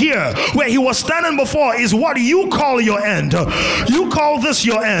 Here, where he was standing before is what you call your end. You call this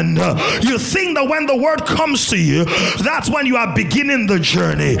your end. You think that when the word comes to you, that's when you are beginning the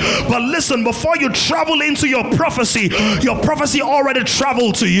journey. But listen, before you travel into your prophecy already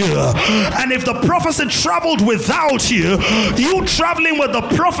traveled to you. And if the prophecy traveled without you, you traveling with the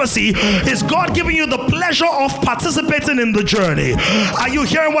prophecy is God giving you the pleasure of participating in the journey. Are you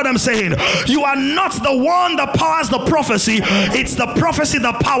hearing what I'm saying? You are not the one that powers the prophecy. It's the prophecy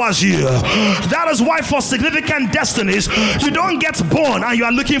that powers you. That is why for significant destinies, you don't get born and you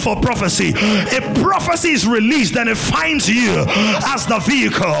are looking for prophecy. A prophecy is released and it finds you as the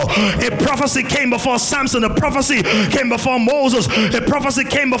vehicle. A prophecy came before Samson. A prophecy came before Moses. A prophecy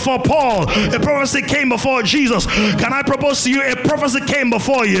came before Paul. A prophecy came before Jesus. Can I propose to you? A prophecy came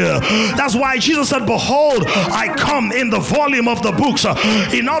before you. That's why Jesus said, behold, I come in the volume of the books.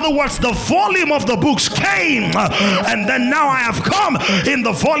 In other words, the volume of the books came, and then now I have come in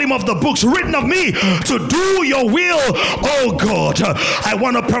the volume of the books written of me to do your will, oh God. I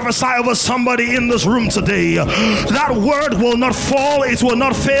want to prophesy over somebody in this room today. That word will not fall. It will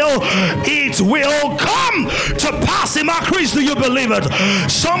not fail. It will come to pass. In my Christ, do you believe it?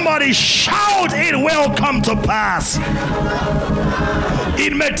 Somebody shout, it will come to pass.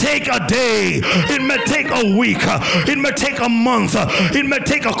 It may take a day, it may take a week, it may take a month, it may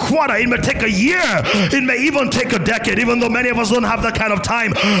take a quarter, it may take a year, it may even take a decade, even though many of us don't have that kind of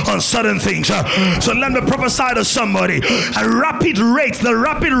time on certain things. So let me prophesy to somebody. The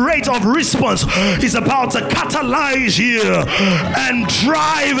rapid rate of response is about to catalyze you and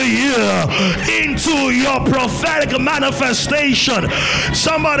drive you into your prophetic manifestation.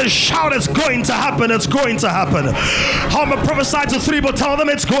 Somebody shout, it's going to happen, it's going to happen. I'm going to prophesy to three, but tell Tell them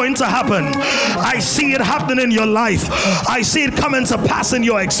it's going to happen. I see it happening in your life. I see it coming to pass in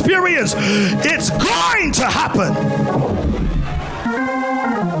your experience. It's going to happen.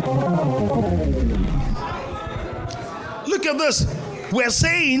 Look at this. We're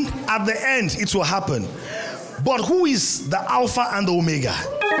saying at the end it will happen. But who is the Alpha and the Omega?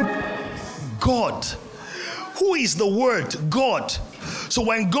 God. Who is the Word? God. So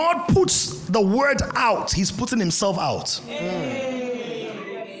when God puts the Word out, He's putting Himself out.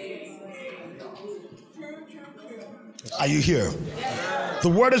 Are you here? The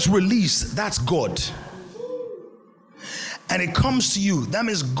Word is released. That's God. And it comes to you. That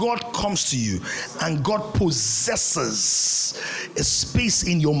means God comes to you, and God possesses a space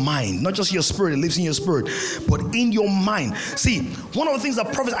in your mind. Not just your spirit, it lives in your spirit, but in your mind. See, one of the things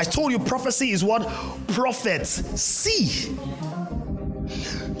that prophets, I told you, prophecy is what prophets see.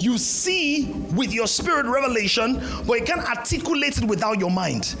 You see with your spirit revelation, but you can't articulate it without your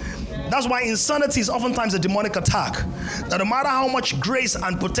mind. That's why insanity is oftentimes a demonic attack. That no matter how much grace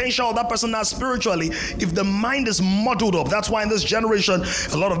and potential that person has spiritually, if the mind is muddled up, that's why in this generation,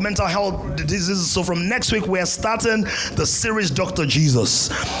 a lot of mental health diseases. So from next week, we're starting the series Dr. Jesus.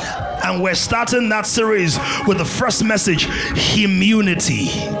 And we're starting that series with the first message, immunity.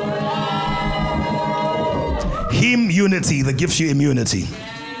 Immunity that gives you immunity.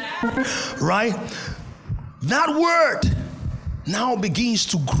 Right? That word now begins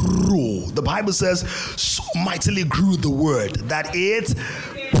to grow. The Bible says, so mightily grew the word that it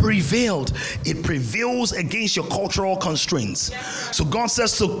prevailed. It prevails against your cultural constraints. So God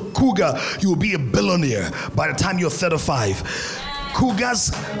says to Cougar, you will be a billionaire by the time you're 35.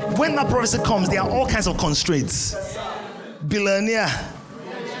 Cougars, when that prophecy comes, there are all kinds of constraints. Billionaire.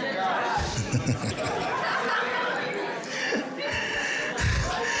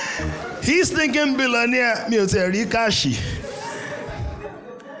 He's thinking billionaire, Kashi.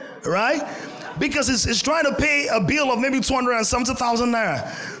 Right? Because it's trying to pay a bill of maybe 270,000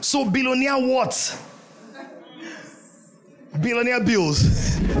 naira. So billionaire what? Billionaire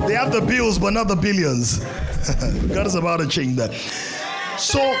bills. They have the bills, but not the billions. God is about to change that.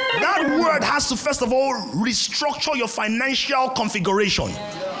 So that word has to first of all restructure your financial configuration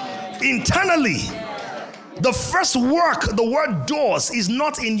internally. The first work the word does is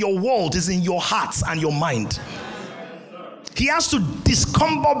not in your world, it's in your heart and your mind. He has to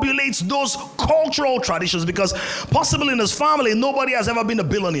discombobulate those cultural traditions, because possibly in his family, nobody has ever been a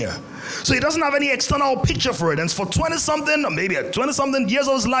billionaire. So he doesn't have any external picture for it. And for 20-something, or maybe 20-something years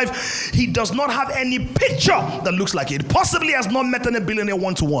of his life, he does not have any picture that looks like it. Possibly has not met any billionaire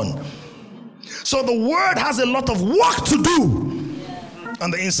one-to-one. So the word has a lot of work to do on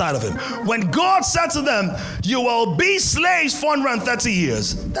the inside of him. When God said to them, you will be slaves 430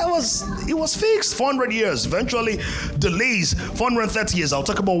 years, it was fixed. 400 years, eventually delays, 430 years. I'll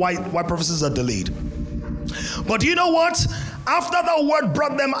talk about why prophecies are delayed. But you know what? After the word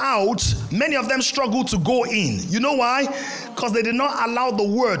brought them out, many of them struggled to go in. You know why? Because they did not allow the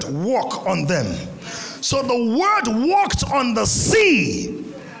word walk on them. So the word walked on the sea,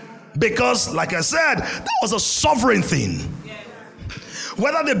 because, like I said, that was a sovereign thing.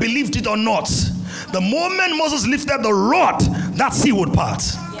 Whether they believed it or not, the moment Moses lifted the rod, that sea would part.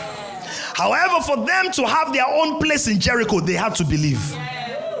 However, for them to have their own place in Jericho, they had to believe.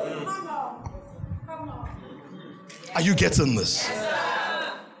 Are you getting this?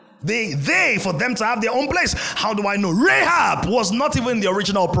 They, for them to have their own place. How do I know? Rahab was not even the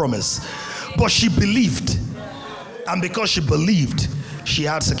original promise, but she believed. And because she believed, she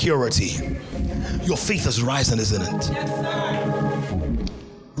had security. Your faith is rising, isn't it?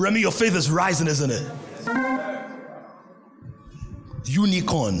 Remy, your faith is rising, isn't it?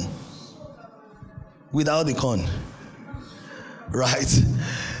 Unicorn without the con. Right?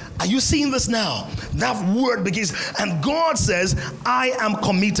 Are you seeing this now? That word begins, and God says, I am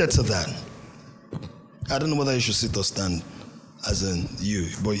committed to that. I don't know whether you should sit or stand, as in you,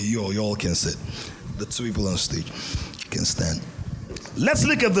 but you all can sit. The two people on stage can stand. Let's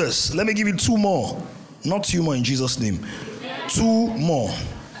look at this. Let me give you two more. Not two more in Jesus' name. Two more.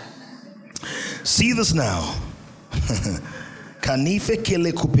 See this now. Kanife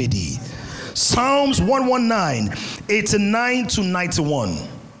kele kupedi. Psalms 119, 89 to 91.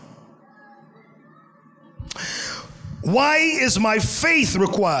 Why is my faith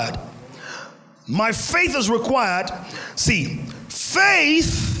required? My faith is required. See,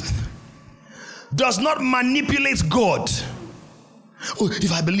 faith does not manipulate God. Oh,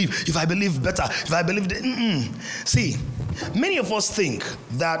 if I believe better, if I believe See, many of us think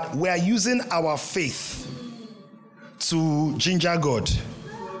that we are using our faith to ginger God.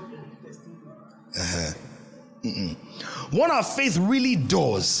 What our faith really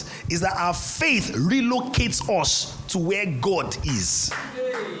does is that our faith relocates us to where God is.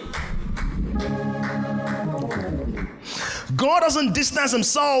 God doesn't distance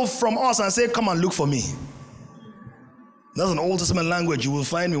himself from us and say, come and look for me. That's an Old Testament language. You will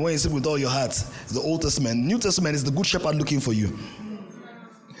find me when you sleep with all your heart. It's the Old Testament. New Testament is the good shepherd looking for you.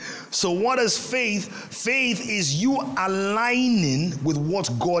 So what is faith? Faith is you aligning with what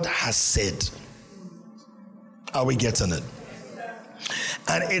God has said. Are we getting it?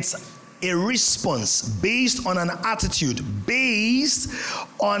 And it's a response based on an attitude, based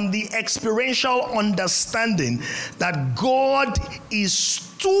on the experiential understanding that God is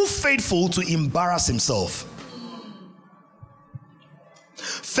too faithful to embarrass himself.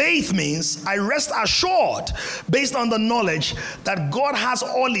 Faith means I rest assured based on the knowledge that God has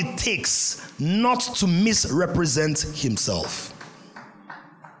all it takes not to misrepresent himself.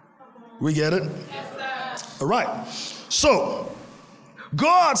 We get it? All right. So,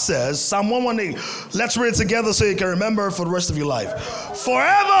 God says, Psalm 118, let's read it together so you can remember for the rest of your life.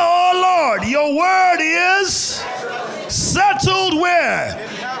 Forever, O Lord, your word is settled where?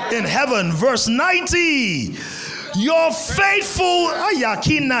 In heaven. Verse 90. Your faithful,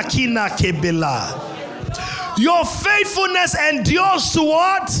 your faithfulness endures to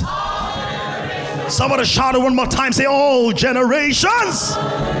what? Somebody shout it one more time. Say, all generations.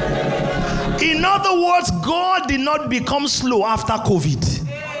 In other words, God did not become slow after COVID.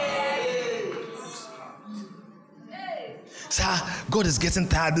 Sir, God is getting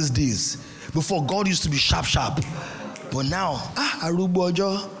tired these days. Before, God used to be sharp. But now,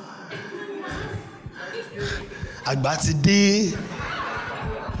 Arubojo, Agbatide,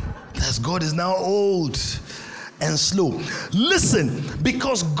 that God is now old and slow. Listen,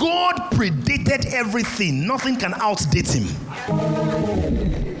 because God predated everything, nothing can outdate him.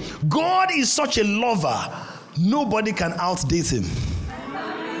 God is such a lover, nobody can outdate him.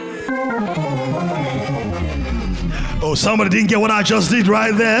 Oh, somebody didn't get what I just did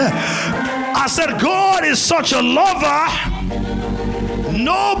right there. I said, God is such a lover,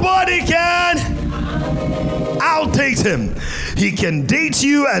 nobody can outdate him. He can date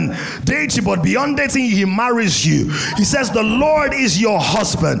you and date you, but beyond dating you, he marries you. He says the Lord is your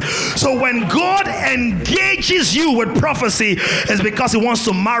husband. So when God engages you with prophecy, it's because he wants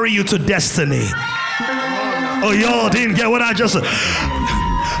to marry you to destiny. Oh, y'all didn't get what I just said.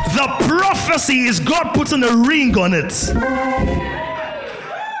 The prophecy is God putting a ring on it.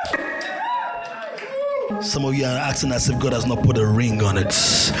 Some of you are acting as if God has not put a ring on it.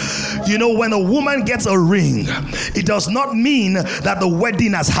 You know, when a woman gets a ring, it does not mean that the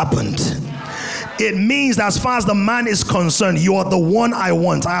wedding has happened. It means that as far as the man is concerned, you are the one I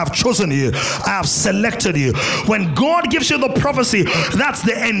want. I have chosen you. I have selected you. When God gives you the prophecy, that's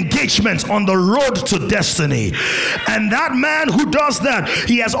the engagement on the road to destiny. And that man who does that,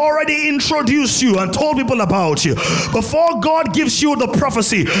 he has already introduced you and told people about you. Before God gives you the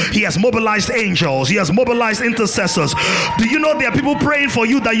prophecy, he has mobilized angels. He has mobilized intercessors. Do you know there are people praying for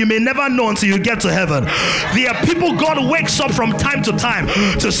you that you may never know until you get to heaven? There are people God wakes up from time to time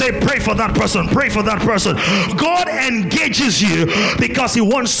to say, pray for that person, pray for that person. God engages you because he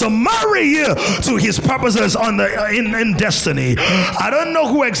wants to marry you to his purposes on in destiny. I don't know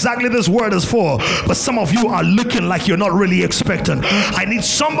who exactly this word is for, but some of you are looking like you're not really expectant. I need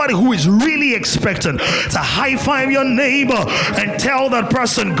somebody who is really expectant to high five your neighbor and tell that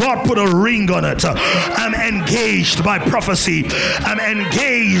person, God put a ring on it. I'm engaged by prophecy. I'm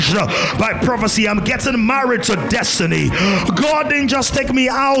engaged by prophecy. I'm getting married to destiny. God didn't just take me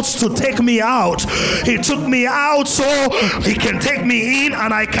out to take me out. He took me out so he can take me in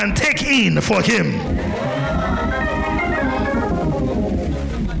and I can take in for him.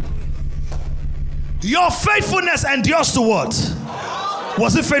 Your faithfulness endures to what?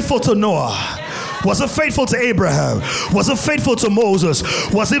 Was it faithful to Noah? Was it faithful to Abraham? Was it faithful to Moses?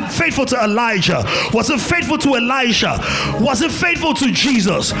 Was it faithful to Elijah? Was it faithful to Elisha? Was it faithful to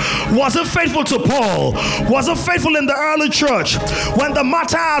Jesus? Was it faithful to Paul? Was it faithful in the early church? When the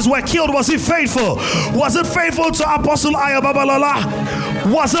martyrs were killed, was he faithful? Was it faithful to Apostle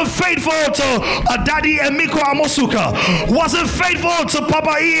Ayababalala? Was it faithful to Daddy Emiko Amosuka? Was it faithful to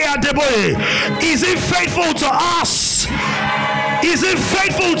Papa Iya Deboye? Is it faithful to us? Is it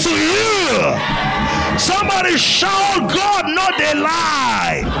faithful to you? Somebody shout, God not a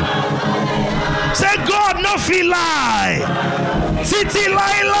lie. Say, God not feel lie. Titi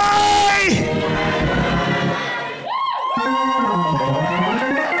lie.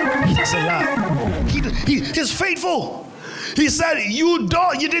 He doesn't lie. He's faithful. He said, you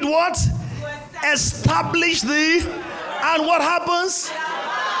did what? Establish thee. And what happens?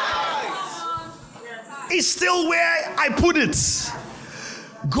 is still where I put it.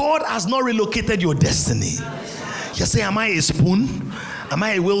 God has not relocated your destiny. You say, am I a spoon? Am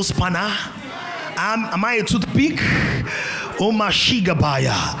I a wheel spanner? Am I a toothpick? Oh,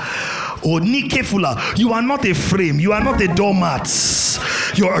 Mashigabaya. Oh, Nikefula. You are not a frame. You are not a doormat.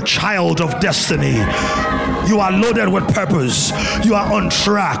 You're a child of destiny. You are loaded with purpose. You are on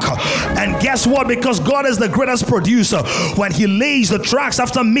track. And guess what? Because God is the greatest producer, when he lays the tracks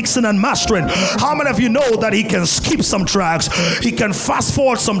after mixing and mastering, how many of you know that he can skip some tracks? He can fast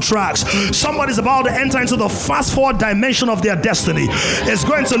forward some tracks. Somebody's about to enter into the fast forward dimension of their destiny. It's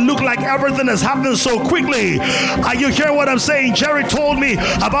going to look like everything is happening so quickly. Are you hearing what I'm saying? Jerry told me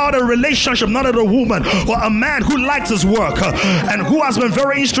about a relationship, not a woman, or a man who likes his work and who has been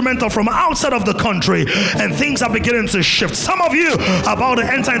very instrumental from outside of the country, and things are beginning to shift. Some of you are about to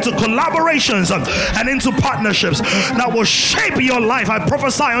enter into collaborations and into partnerships that will shape your life. I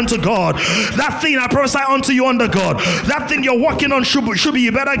prophesy unto God. That thing I prophesy unto you under God. That thing you're working on should be,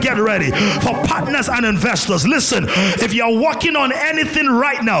 you better get ready. For partners and investors, listen, if you're working on anything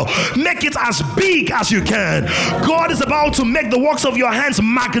right now, make it as big as you can. God is about to make the works of your hands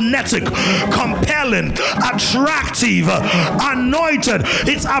magnetic, compelling, attractive, anointed.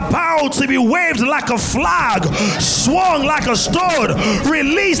 It's about to be waved like a flag, swung like a sword,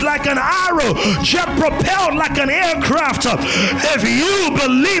 released like an arrow, jet propelled like an aircraft. If you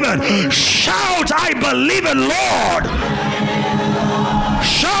believe it, shout, I believe it, Lord.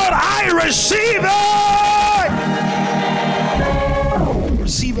 Shout, I receive it.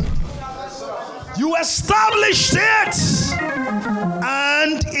 Receive it. You established it,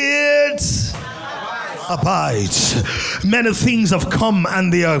 and it abides. Many things have come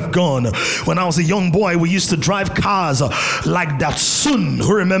and they have gone. When I was a young boy, we used to drive cars like Datsun.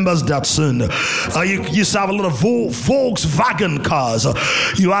 Who remembers Datsun? You used to have a lot of Volkswagen cars.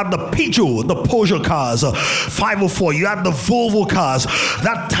 You had the Peugeot, the Peugeot cars, 504. You had the Volvo cars.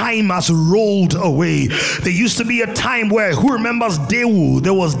 That time has rolled away. There used to be a time where, who remembers Daewoo?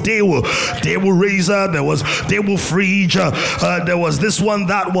 There was Daewoo Razor, there was Daewoo Fridge, there was this one,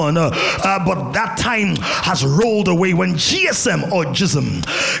 that one. But that time has rolled away. When GSM or GISM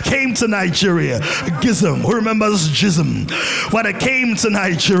came to Nigeria, GISM, who remembers GISM? When it came to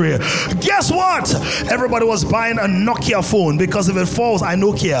Nigeria, guess what? Everybody was buying a Nokia phone, because if it falls, I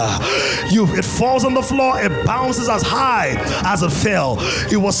Nokia. It falls on the floor, it bounces as high as it fell.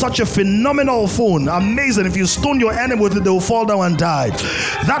 It was such a phenomenal phone, amazing. If you stone your enemy with it, they will fall down and die.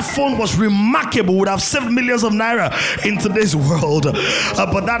 That phone was remarkable, would have saved millions of naira in today's world.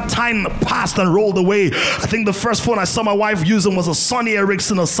 But that time passed and rolled away. I think the first phone I saw my wife using was a Sony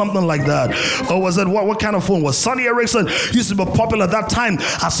Ericsson or something like that. Or was it, what kind of phone was Sony Ericsson? Used to be popular. That time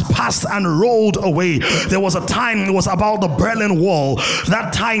has passed and rolled away. There was a time, it was about the Berlin Wall.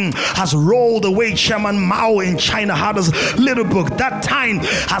 That time has rolled away. Chairman Mao in China had his little book. That time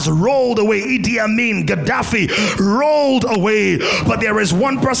has rolled away. Idi Amin, Gaddafi rolled away. But there is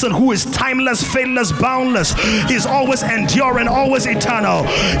one person who is timeless, faithless, boundless. He's always enduring, always eternal.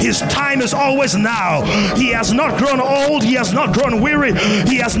 His time is always now. He has not grown old. He has not grown weary.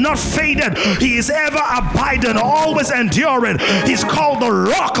 He has not faded. He is ever abiding, always enduring. He's called the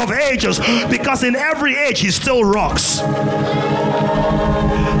Rock of Ages, because in every age he still rocks.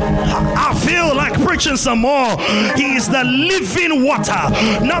 I feel like preaching some more. He is the living water,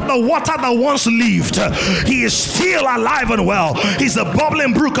 not the water that once lived. He is still alive and well. He's a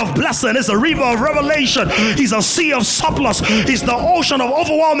bubbling brook of blessing. He's a river of revelation. He's a sea of surplus. He's the ocean of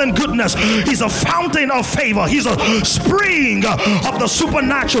overwhelming goodness. He's a fountain of favor. He's a spring of the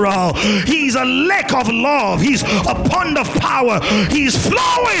supernatural. He's a lake of love. He's a pond of power. He's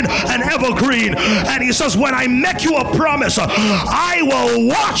flowing and evergreen. And he says, when I make you a promise, I will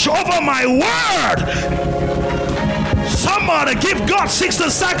watch over my word. Somebody give God 60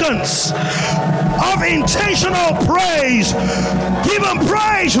 seconds of intentional praise. Give him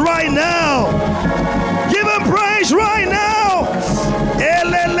praise right now. Give him praise right now.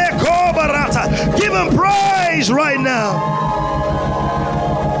 Give him praise right now.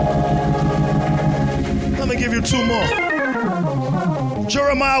 Let me give you two more.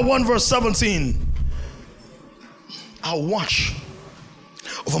 Jeremiah 1 verse 17. I'll watch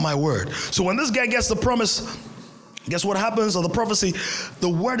over my word. So when this guy gets the promise, guess what happens? Or the prophecy, the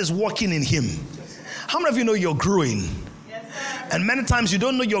word is working in him. How many of you know you're growing? And many times you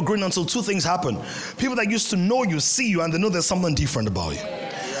don't know you're growing until two things happen. People that used to know you see you and they know there's something different about you.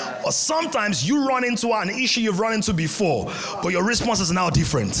 Or sometimes you run into an issue you've run into before, but your response is now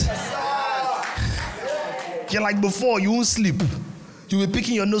different. You're like before, you won't sleep. You'll be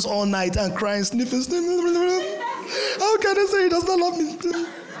picking your nose all night and crying, sniffing. How can I say he does not love me?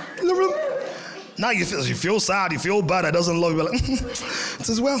 Now you feel sad, you feel bad, I doesn't love you. Like, it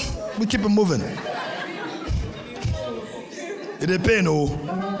says, well, we keep it moving. It is pain,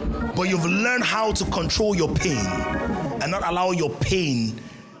 but you've learned how to control your pain and not allow your pain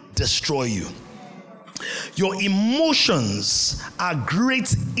destroy you. Your emotions are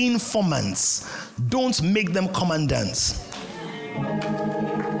great informants. Don't make them commandants.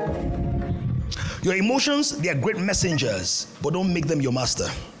 Your emotions, they are great messengers, but don't make them your master.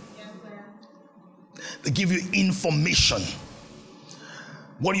 They give you information.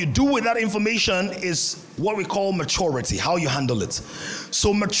 What you do with that information is what we call maturity, how you handle it.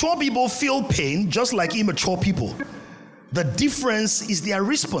 So mature people feel pain just like immature people. The difference is their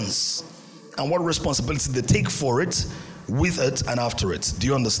response and what responsibility they take for it, with it, and after it. Do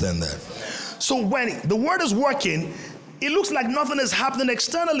you understand that? So when the word is working, it looks like nothing is happening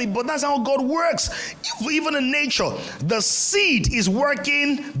externally, but that's how God works. Even in nature, the seed is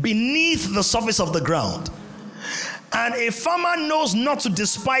working beneath the surface of the ground. And a farmer knows not to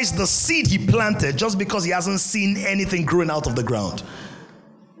despise the seed he planted just because he hasn't seen anything growing out of the ground.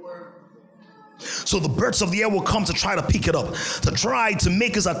 So the birds of the air will come to try to pick it up, to try to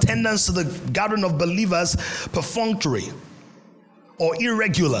make his attendance to the gathering of believers perfunctory or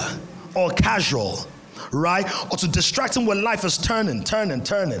irregular or casual, right? Or to distract him when life is turning.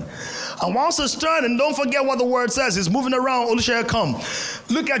 And once it's turning, don't forget what the word says. It's moving around. Olusha, come.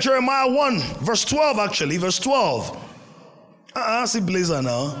 Look at Jeremiah 1, verse 12 actually. Verse 12. See Blazer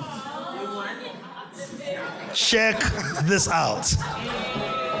now. Check this out.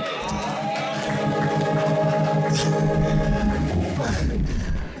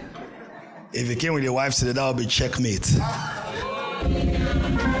 If you came with your wife today, that would be checkmate.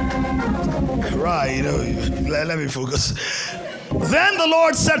 Right, you know, let me focus. Then the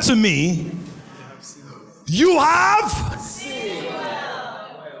Lord said to me, you have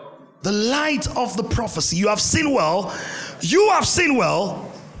the light of the prophecy. You have seen well. You have seen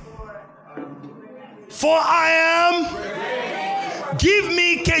well. For I am. Give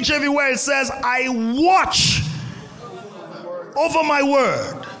me KJV where it says, I watch over my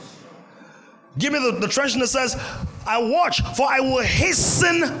word. Give me the translation that says, I watch, for I will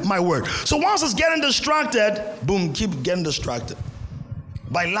hasten my word. So once it's getting distracted, boom, keep getting distracted.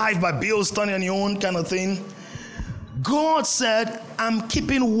 By life, by bills, turning on your own kind of thing. God said, I'm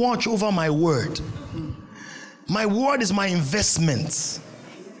keeping watch over my word. My word is my investment.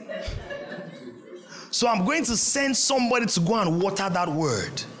 So I'm going to send somebody to go and water that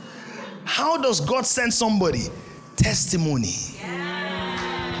word. How does God send somebody? Testimony.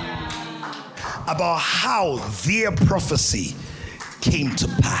 About how their prophecy came to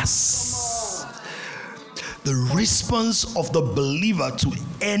pass. The response of the believer to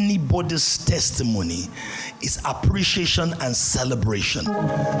anybody's testimony is appreciation and celebration,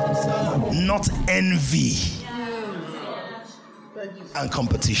 not envy and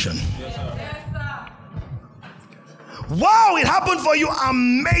competition. Wow, it happened for you.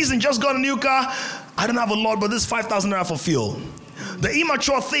 Amazing. Just got a new car. I don't have a lot, but this is 5,000 naira for fuel. The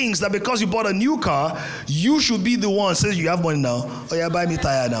immature thinks that because you bought a new car, you should be the one says you have money now. Oh yeah, buy me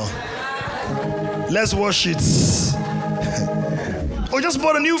tire now. Let's wash it. Or just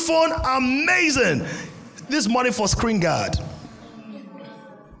bought a new phone. Amazing. This money for screen guard.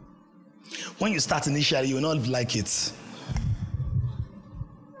 When you start initially, you will not like it.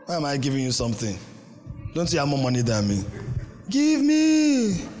 Why am I giving you something? Don't you have more money than me? Give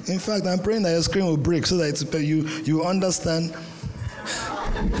me. In fact, I'm praying that your screen will break so that you understand.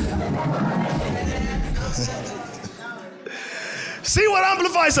 See what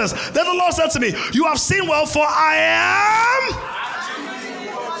Amplify says. Then the Lord said to me, you have seen well, for I am.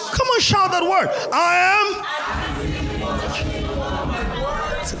 Come on, shout that word. I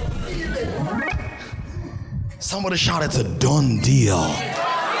am. Somebody shout, it's a done deal.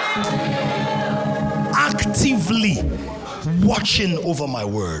 Actively watching over my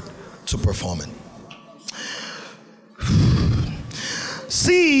word to perform it.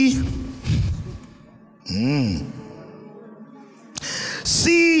 See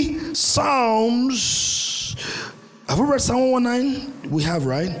Psalms. Have we read Psalm 119? We have,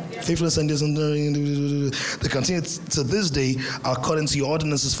 right? Faithfulness and this and they continue to this day according to your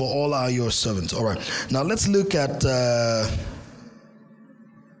ordinances for all are your servants. All right. Now let's look at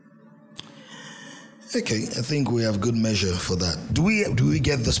okay, I think we have good measure for that. Do we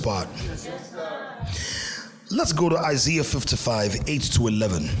get this part? Yes, let's go to Isaiah 55, 8 to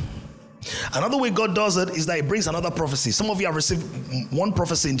 11. Another way God does it is that He brings another prophecy. Some of you have received one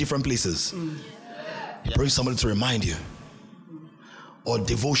prophecy in different places. He brings somebody to remind you. Or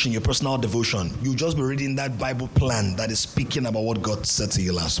devotion, your personal devotion. You'll just be reading that Bible plan that is speaking about what God said to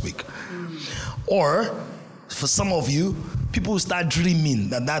you last week. Or, for some of you, people will start dreaming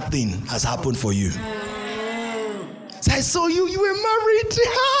that thing has happened for you. So I saw you were married.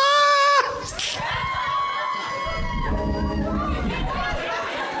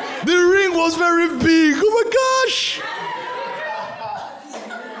 The ring was very big. Oh my gosh.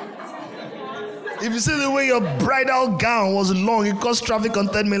 If you see the way your bridal gown was long, it caused traffic on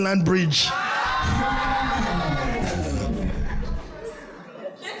 3rd Mainland Bridge.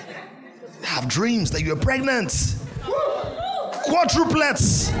 Have dreams that you're pregnant.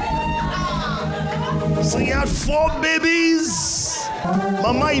 Quadruplets. So you had 4 babies.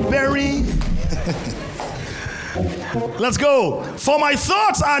 Mama Iberi. Let's go. For my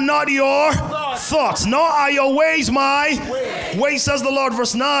thoughts are not your thoughts, nor are your ways my ways, says the Lord.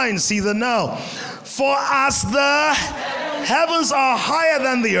 Verse 9. See that now. For as the heavens are higher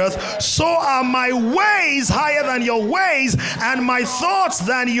than the earth, so are my ways higher than your ways, and my thoughts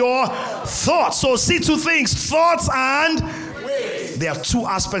than your thoughts. So see 2 things, thoughts and ways. There are 2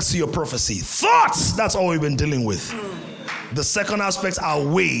 aspects to your prophecy. Thoughts, that's all we've been dealing with. The second aspect are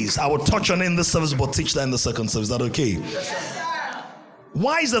ways. I will touch on it in this service, but teach that in the second service. Is that okay? Yes, sir.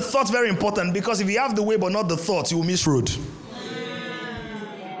 Why is the thought very important? Because if you have the way but not the thoughts, you will miss road.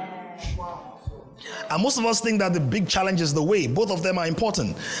 And most of us think that the big challenge is the way. Both of them are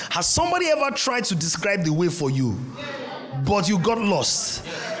important. Has somebody ever tried to describe the way for you, but you got lost?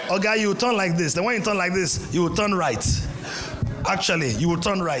 Okay, you turn like this. Then when you turn like this, you will turn right. Actually, you will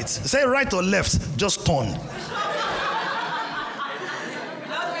turn right. Say right or left, just turn.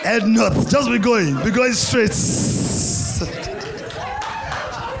 Head north, just be going straight.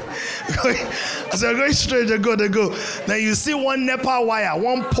 As you're going straight, they go. Then you see one NEPA wire,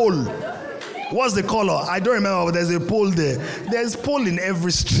 one pole. What's the color? I don't remember, but there's a pole there. There's pole in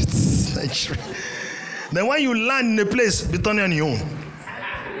every street. Then when you land in a place, be turning on your own.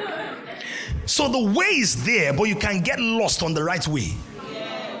 So the way is there, but you can get lost on the right way.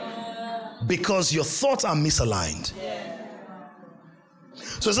 Because your thoughts are misaligned.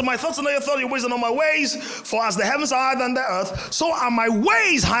 So my thoughts are not your thoughts, your ways are not my ways. For as the heavens are higher than the earth, so are my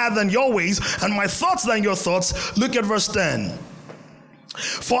ways higher than your ways, and my thoughts than your thoughts. Look at verse 10.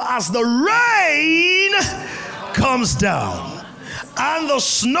 For as the rain comes down, and the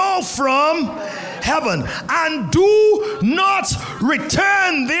snow from heaven, and do not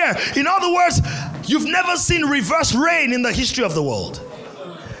return there. In other words, you've never seen reverse rain in the history of the world.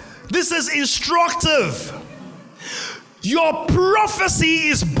 This is instructive. Your prophecy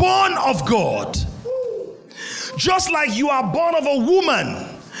is born of God. Just like you are born of a woman.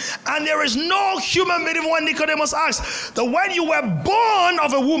 And there is no human being, even when Nicodemus asked, that when you were born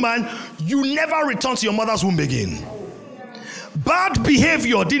of a woman, you never return to your mother's womb again. Bad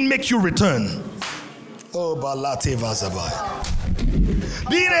behavior didn't make you return. Oh, Balate Vazabai.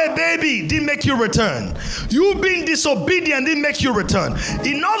 Being a baby didn't make you return. You being disobedient didn't make you return.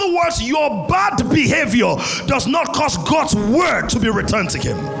 In other words, your bad behavior does not cause God's word to be returned to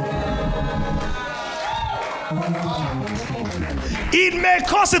him. It may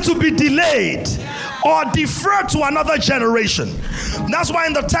cause it to be delayed or deferred to another generation. That's why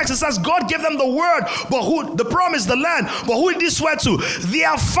in the text it says God gave them the word, but who the promise, the land, but who did he swear to?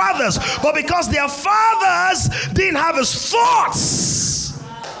 Their fathers. But because their fathers didn't have his thoughts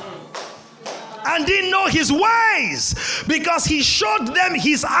and didn't know his ways, because he showed them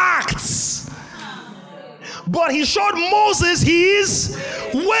his acts, but he showed Moses his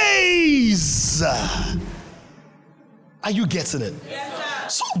ways. Are you getting it?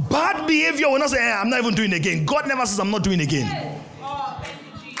 Yes, so bad behavior will not say, I'm not even doing it again. God never says I'm not doing it again.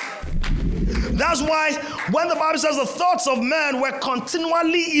 That's why when the Bible says the thoughts of man were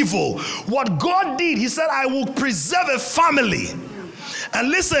continually evil, what God did, he said, I will preserve a family. And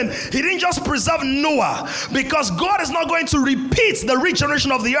listen, he didn't just preserve Noah, because God is not going to repeat the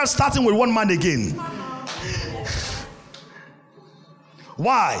regeneration of the earth starting with one man again.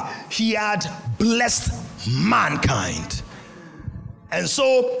 Why? He had blessed mankind. And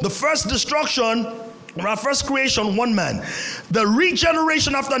so the first destruction, our first creation, one man. The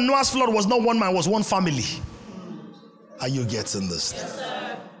regeneration after Noah's flood was not one man, it was one family. Are you getting this? Yes,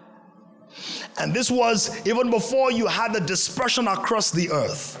 sir. And this was even before you had the dispersion across the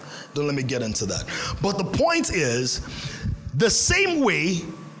earth. Don't let me get into that. But the point is, the same way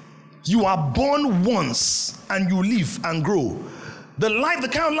you are born once and you live and grow, the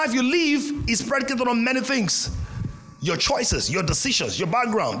kind of life you live is predicated on many things. Your choices, your decisions, your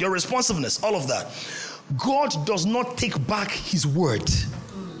background, your responsiveness, all of that. God does not take back his word.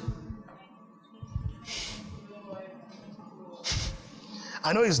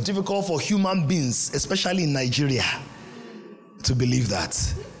 I know it's difficult for human beings, especially in Nigeria, to believe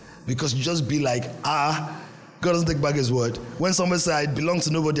that. Because you just be like, God doesn't take back his word. When someone says, I belong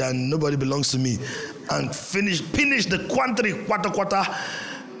to nobody and nobody belongs to me, and finish the quarter.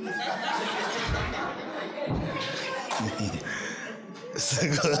 I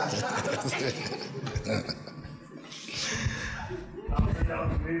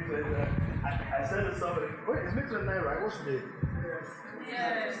said to somebody, wait, it's mid-29, right? What's the day?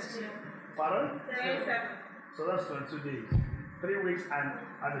 Yes. Pardon? 27. So that's 22 days. 3 weeks and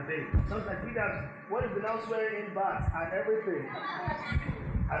a day. So it's like, what if we now swear in baths and everything?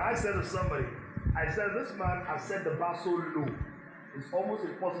 And I said to somebody, this man has set the bar so low, it's almost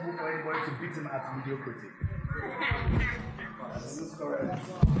impossible for anybody to beat him at mediocrity. This is correct.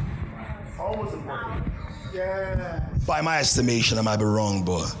 Almost impossible. Yeah. By my estimation, I might be wrong,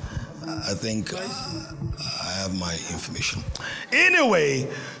 but I think I have my information. Anyway,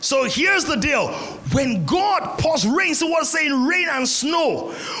 so here's the deal. When God pours rain, so what's saying rain and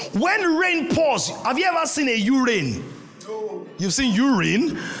snow. When rain pours, have you ever seen a urine? No. You've seen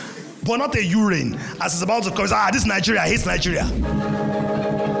urine, but not a urine. As it's about to come, this is Nigeria, I hate Nigeria.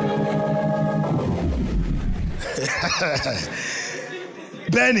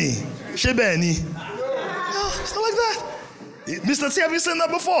 Benny. No, it's not like that. Mr. T, have you seen that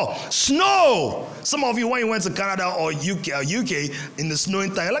before? Snow. Some of you, when you went to Canada or UK in the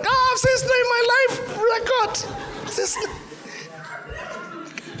snowing time, you're like, I've seen snow in my life. Record.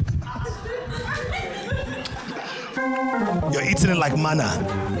 You're eating it like manna.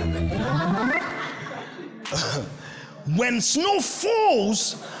 When snow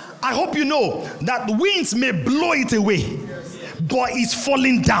falls, I hope you know that the winds may blow it away, but it's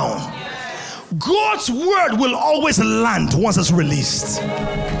falling down. God's word will always land once it's released.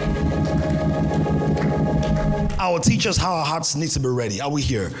 Our teachers, how our hearts need to be ready. Are we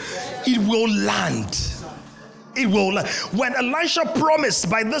here? It will land. It will land. When Elisha promised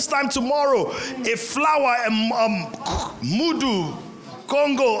by this time tomorrow, a flour, mudu,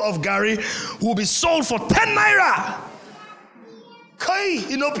 Congo of Gary will be sold for 10 naira.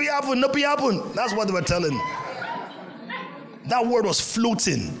 No happen. That's what they were telling. That word was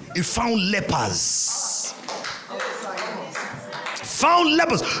floating. It found lepers.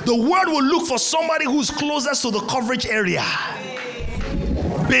 The word will look for somebody who's closest to the coverage area.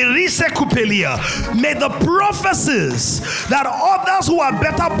 May the prophecies that others who are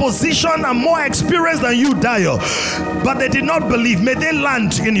better positioned and more experienced than you die, but they did not believe, may they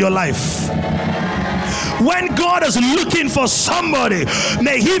land in your life. When God is looking for somebody,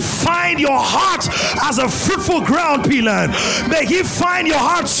 may he find your heart as a fruitful ground, P-Land. May he find your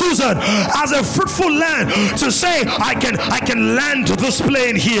heart, Susan, as a fruitful land to say, I can land this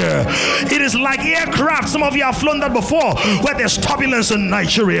plane here. It is like aircraft. Some of you have flown that before, where there's turbulence in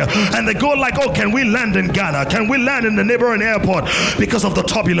Nigeria, and they go like, can we land in Ghana? Can we land in the neighboring airport because of the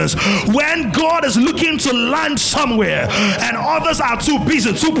turbulence? When God is looking to land somewhere, and others are too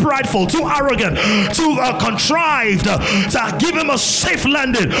busy, too prideful, too arrogant, too contrived to give him a safe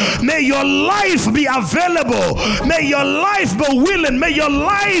landing, may your life be available. May your life be willing. May your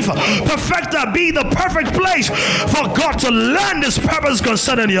life perfecta be the perfect place for God to land his purpose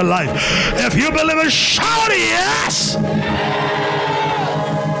concerning your life. If you believe it, shout yes.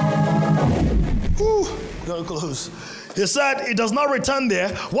 Gonna close. He said it does not return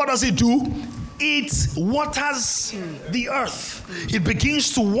there. What does it do? It waters the earth. It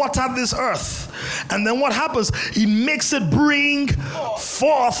begins to water this earth. And then what happens? It makes it bring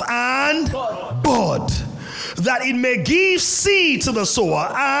forth and bud, that it may give seed to the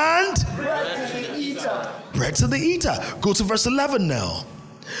sower and bread to the eater. Go to verse 11 now.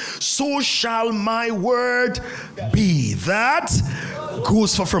 So shall my word be that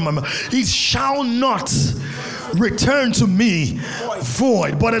goes forth from my mouth. It shall not return to me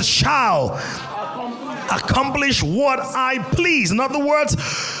void, but it shall accomplish what I please. In other words,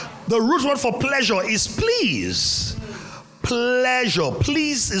 the root word for pleasure is please. Pleasure.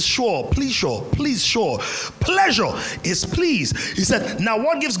 Please is sure. Please sure. Please sure. Pleasure is please. He said, now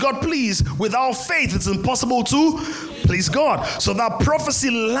what gives God please? Without faith, it's impossible to please God. So that prophecy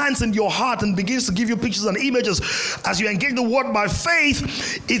lands in your heart and begins to give you pictures and images as you engage the word by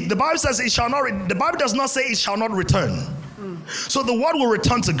faith. The Bible says it shall not. The Bible does not say it shall not return. So the word will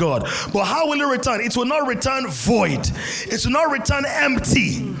return to God. But how will it return? It will not return void. It will not return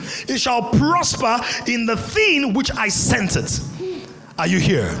empty. It shall prosper in the thing which I sent it. Are you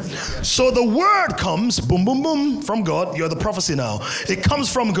here? So the word comes, boom, boom, boom, from God. You're the prophecy now. It comes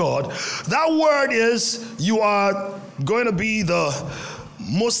from God. That word is, you are going to be the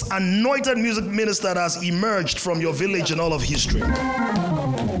most anointed music minister that has emerged from your village in all of history.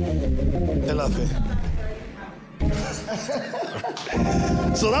 I love it.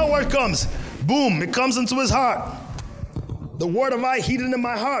 So that word comes, boom, it comes into his heart. The word of I hidden in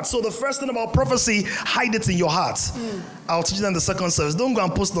my heart. So the first thing about prophecy, hide it in your heart. I'll teach you that in the second service. Don't go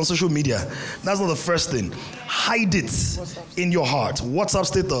and post it on social media. That's not the first thing. Hide it in your heart. WhatsApp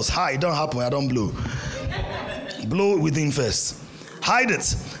status, hi, it don't happen, I don't blow. Blow within first. Hide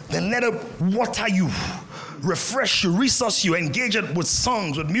it. Then let it water you, refresh you, resource you, engage it with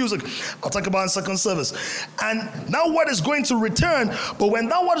songs, with music. I'll talk about in second service. And that word is going to return. But when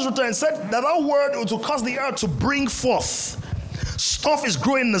that word is returned, said that word will cause the earth to bring forth. Stuff is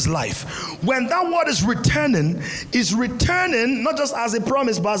growing in his life. When that word is returning not just as a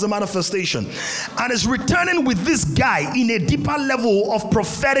promise, but as a manifestation. And is returning with this guy in a deeper level of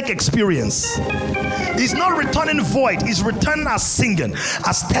prophetic experience. He's not returning void. He's returning as singing,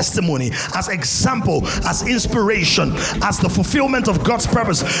 as testimony, as example, as inspiration, as the fulfillment of God's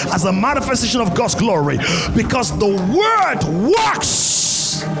purpose, as a manifestation of God's glory. Because the word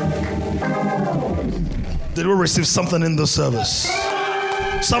works. Did we receive something in the service?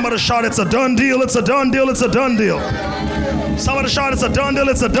 Somebody shout, it's a done deal, it's a done deal, it's a done deal. Somebody shout, it's a done deal,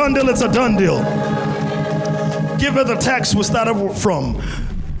 it's a done deal, it's a done deal. Give me the text we started from.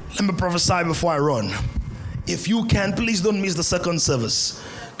 Let me prophesy before I run. If you can, please don't miss the second service,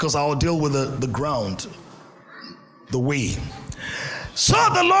 because I'll deal with the ground, the way. So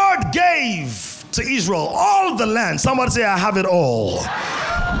the Lord gave to Israel all the land. Somebody say, I have it all.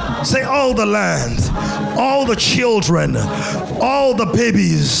 Say all the land, all the children, all the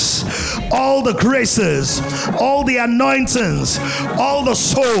babies, all the graces, all the anointings, all the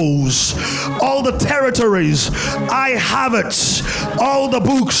souls, all the territories. I have it. All the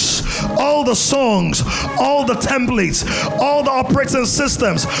books, all the songs, all the templates, all the operating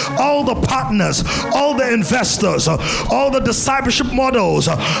systems, all the partners, all the investors, all the discipleship models.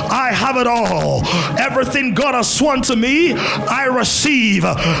 I have it all. Everything God has sworn to me, I receive.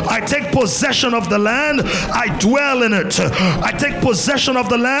 I take possession of the land, I dwell in it. I take possession of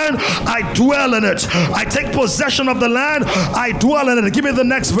the land, I dwell in it. I take possession of the land, I dwell in it. Give me the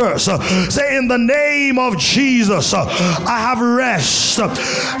next verse. Say, in the name of Jesus, I have rest.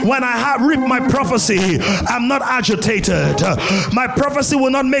 When I have reaped my prophecy, I'm not agitated. My prophecy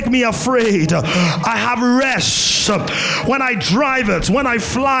will not make me afraid. I have rest. When I drive it, when I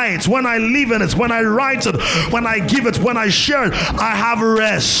fly it, when I live in it, when I write it, when I give it, when I share it, I have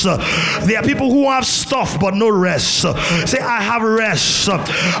rest. There are people who have stuff but no rest. Say, I have rest.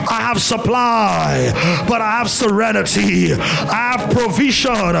 I have supply, but I have serenity. I have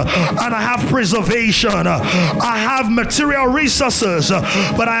provision, and I have preservation. I have material resources,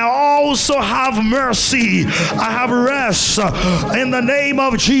 but I also have mercy. I have rest in the name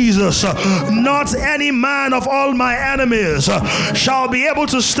of Jesus. Not any man of all my enemies shall be able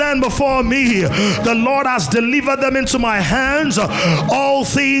to stand before me. The Lord has delivered them into my hands. All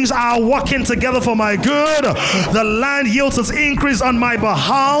things are working together for my good. The land yields its increase on my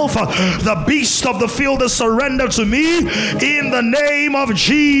behalf. The beast of the field is surrendered to me in the name of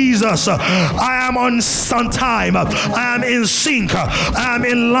Jesus. I am on time. I am in sync. I am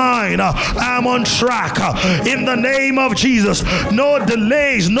in line. I am on track in the name of Jesus. No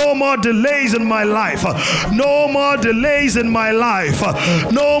delays, no more delays in my life. No more delays in my life.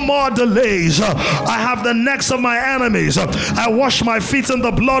 No more delays. I have the necks of my enemies. I wash my feet in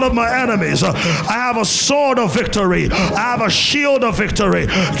the blood of my enemies. I have a sword of victory. I have a shield of victory.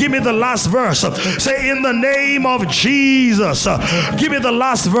 Give me the last verse. Say, in the name of Jesus. Give me the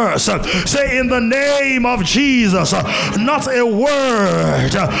last verse. Say, in the name of Jesus. Not a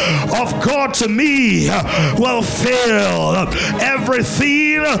word of God to me will fail.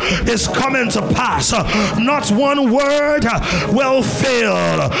 Everything is coming to pass. Not one word will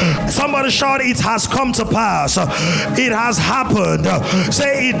fail. Somebody shout, it has come to pass. It has happened.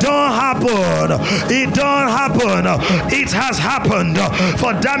 Say, it don't happen. It don't happen. It has happened.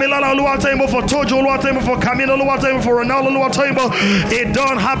 For Damilala Oluwatembo, for Tojo Oluwatembo, for Camino Oluwatembo, for Ronaldo Oluwatembo, it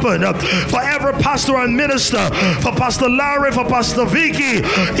don't happen. For every pastor and minister, for Pastor Larry, for Pastor Vicky,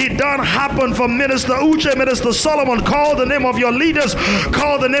 it don't happen. For Minister Uche, Minister Solomon, call the name of your leaders,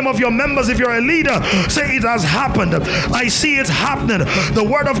 call the name of your members if you're a leader. Say, it has happened. I see it happening. The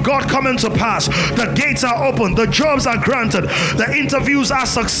word of God coming to pass. The gates are open. The jobs are granted. The interviews are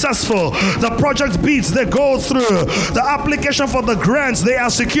successful. The project bids, they go through. The application for the grants, they are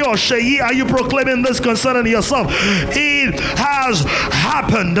secure. Sheyi, are you proclaiming this concerning yourself? It has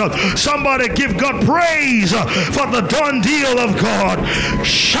happened. Somebody give God praise for the done deal of God.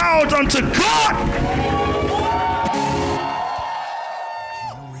 Shout unto God.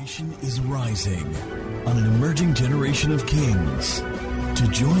 Generation is rising on an emerging generation of kings. To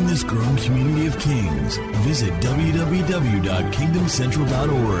join this growing community of kings, visit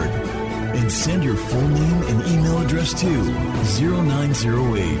www.kingdomcentral.org and send your full name and email address to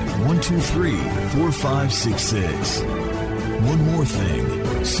 0908-123-4566. One more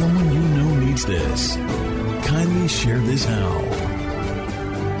thing, someone you know needs this. Kindly share this now.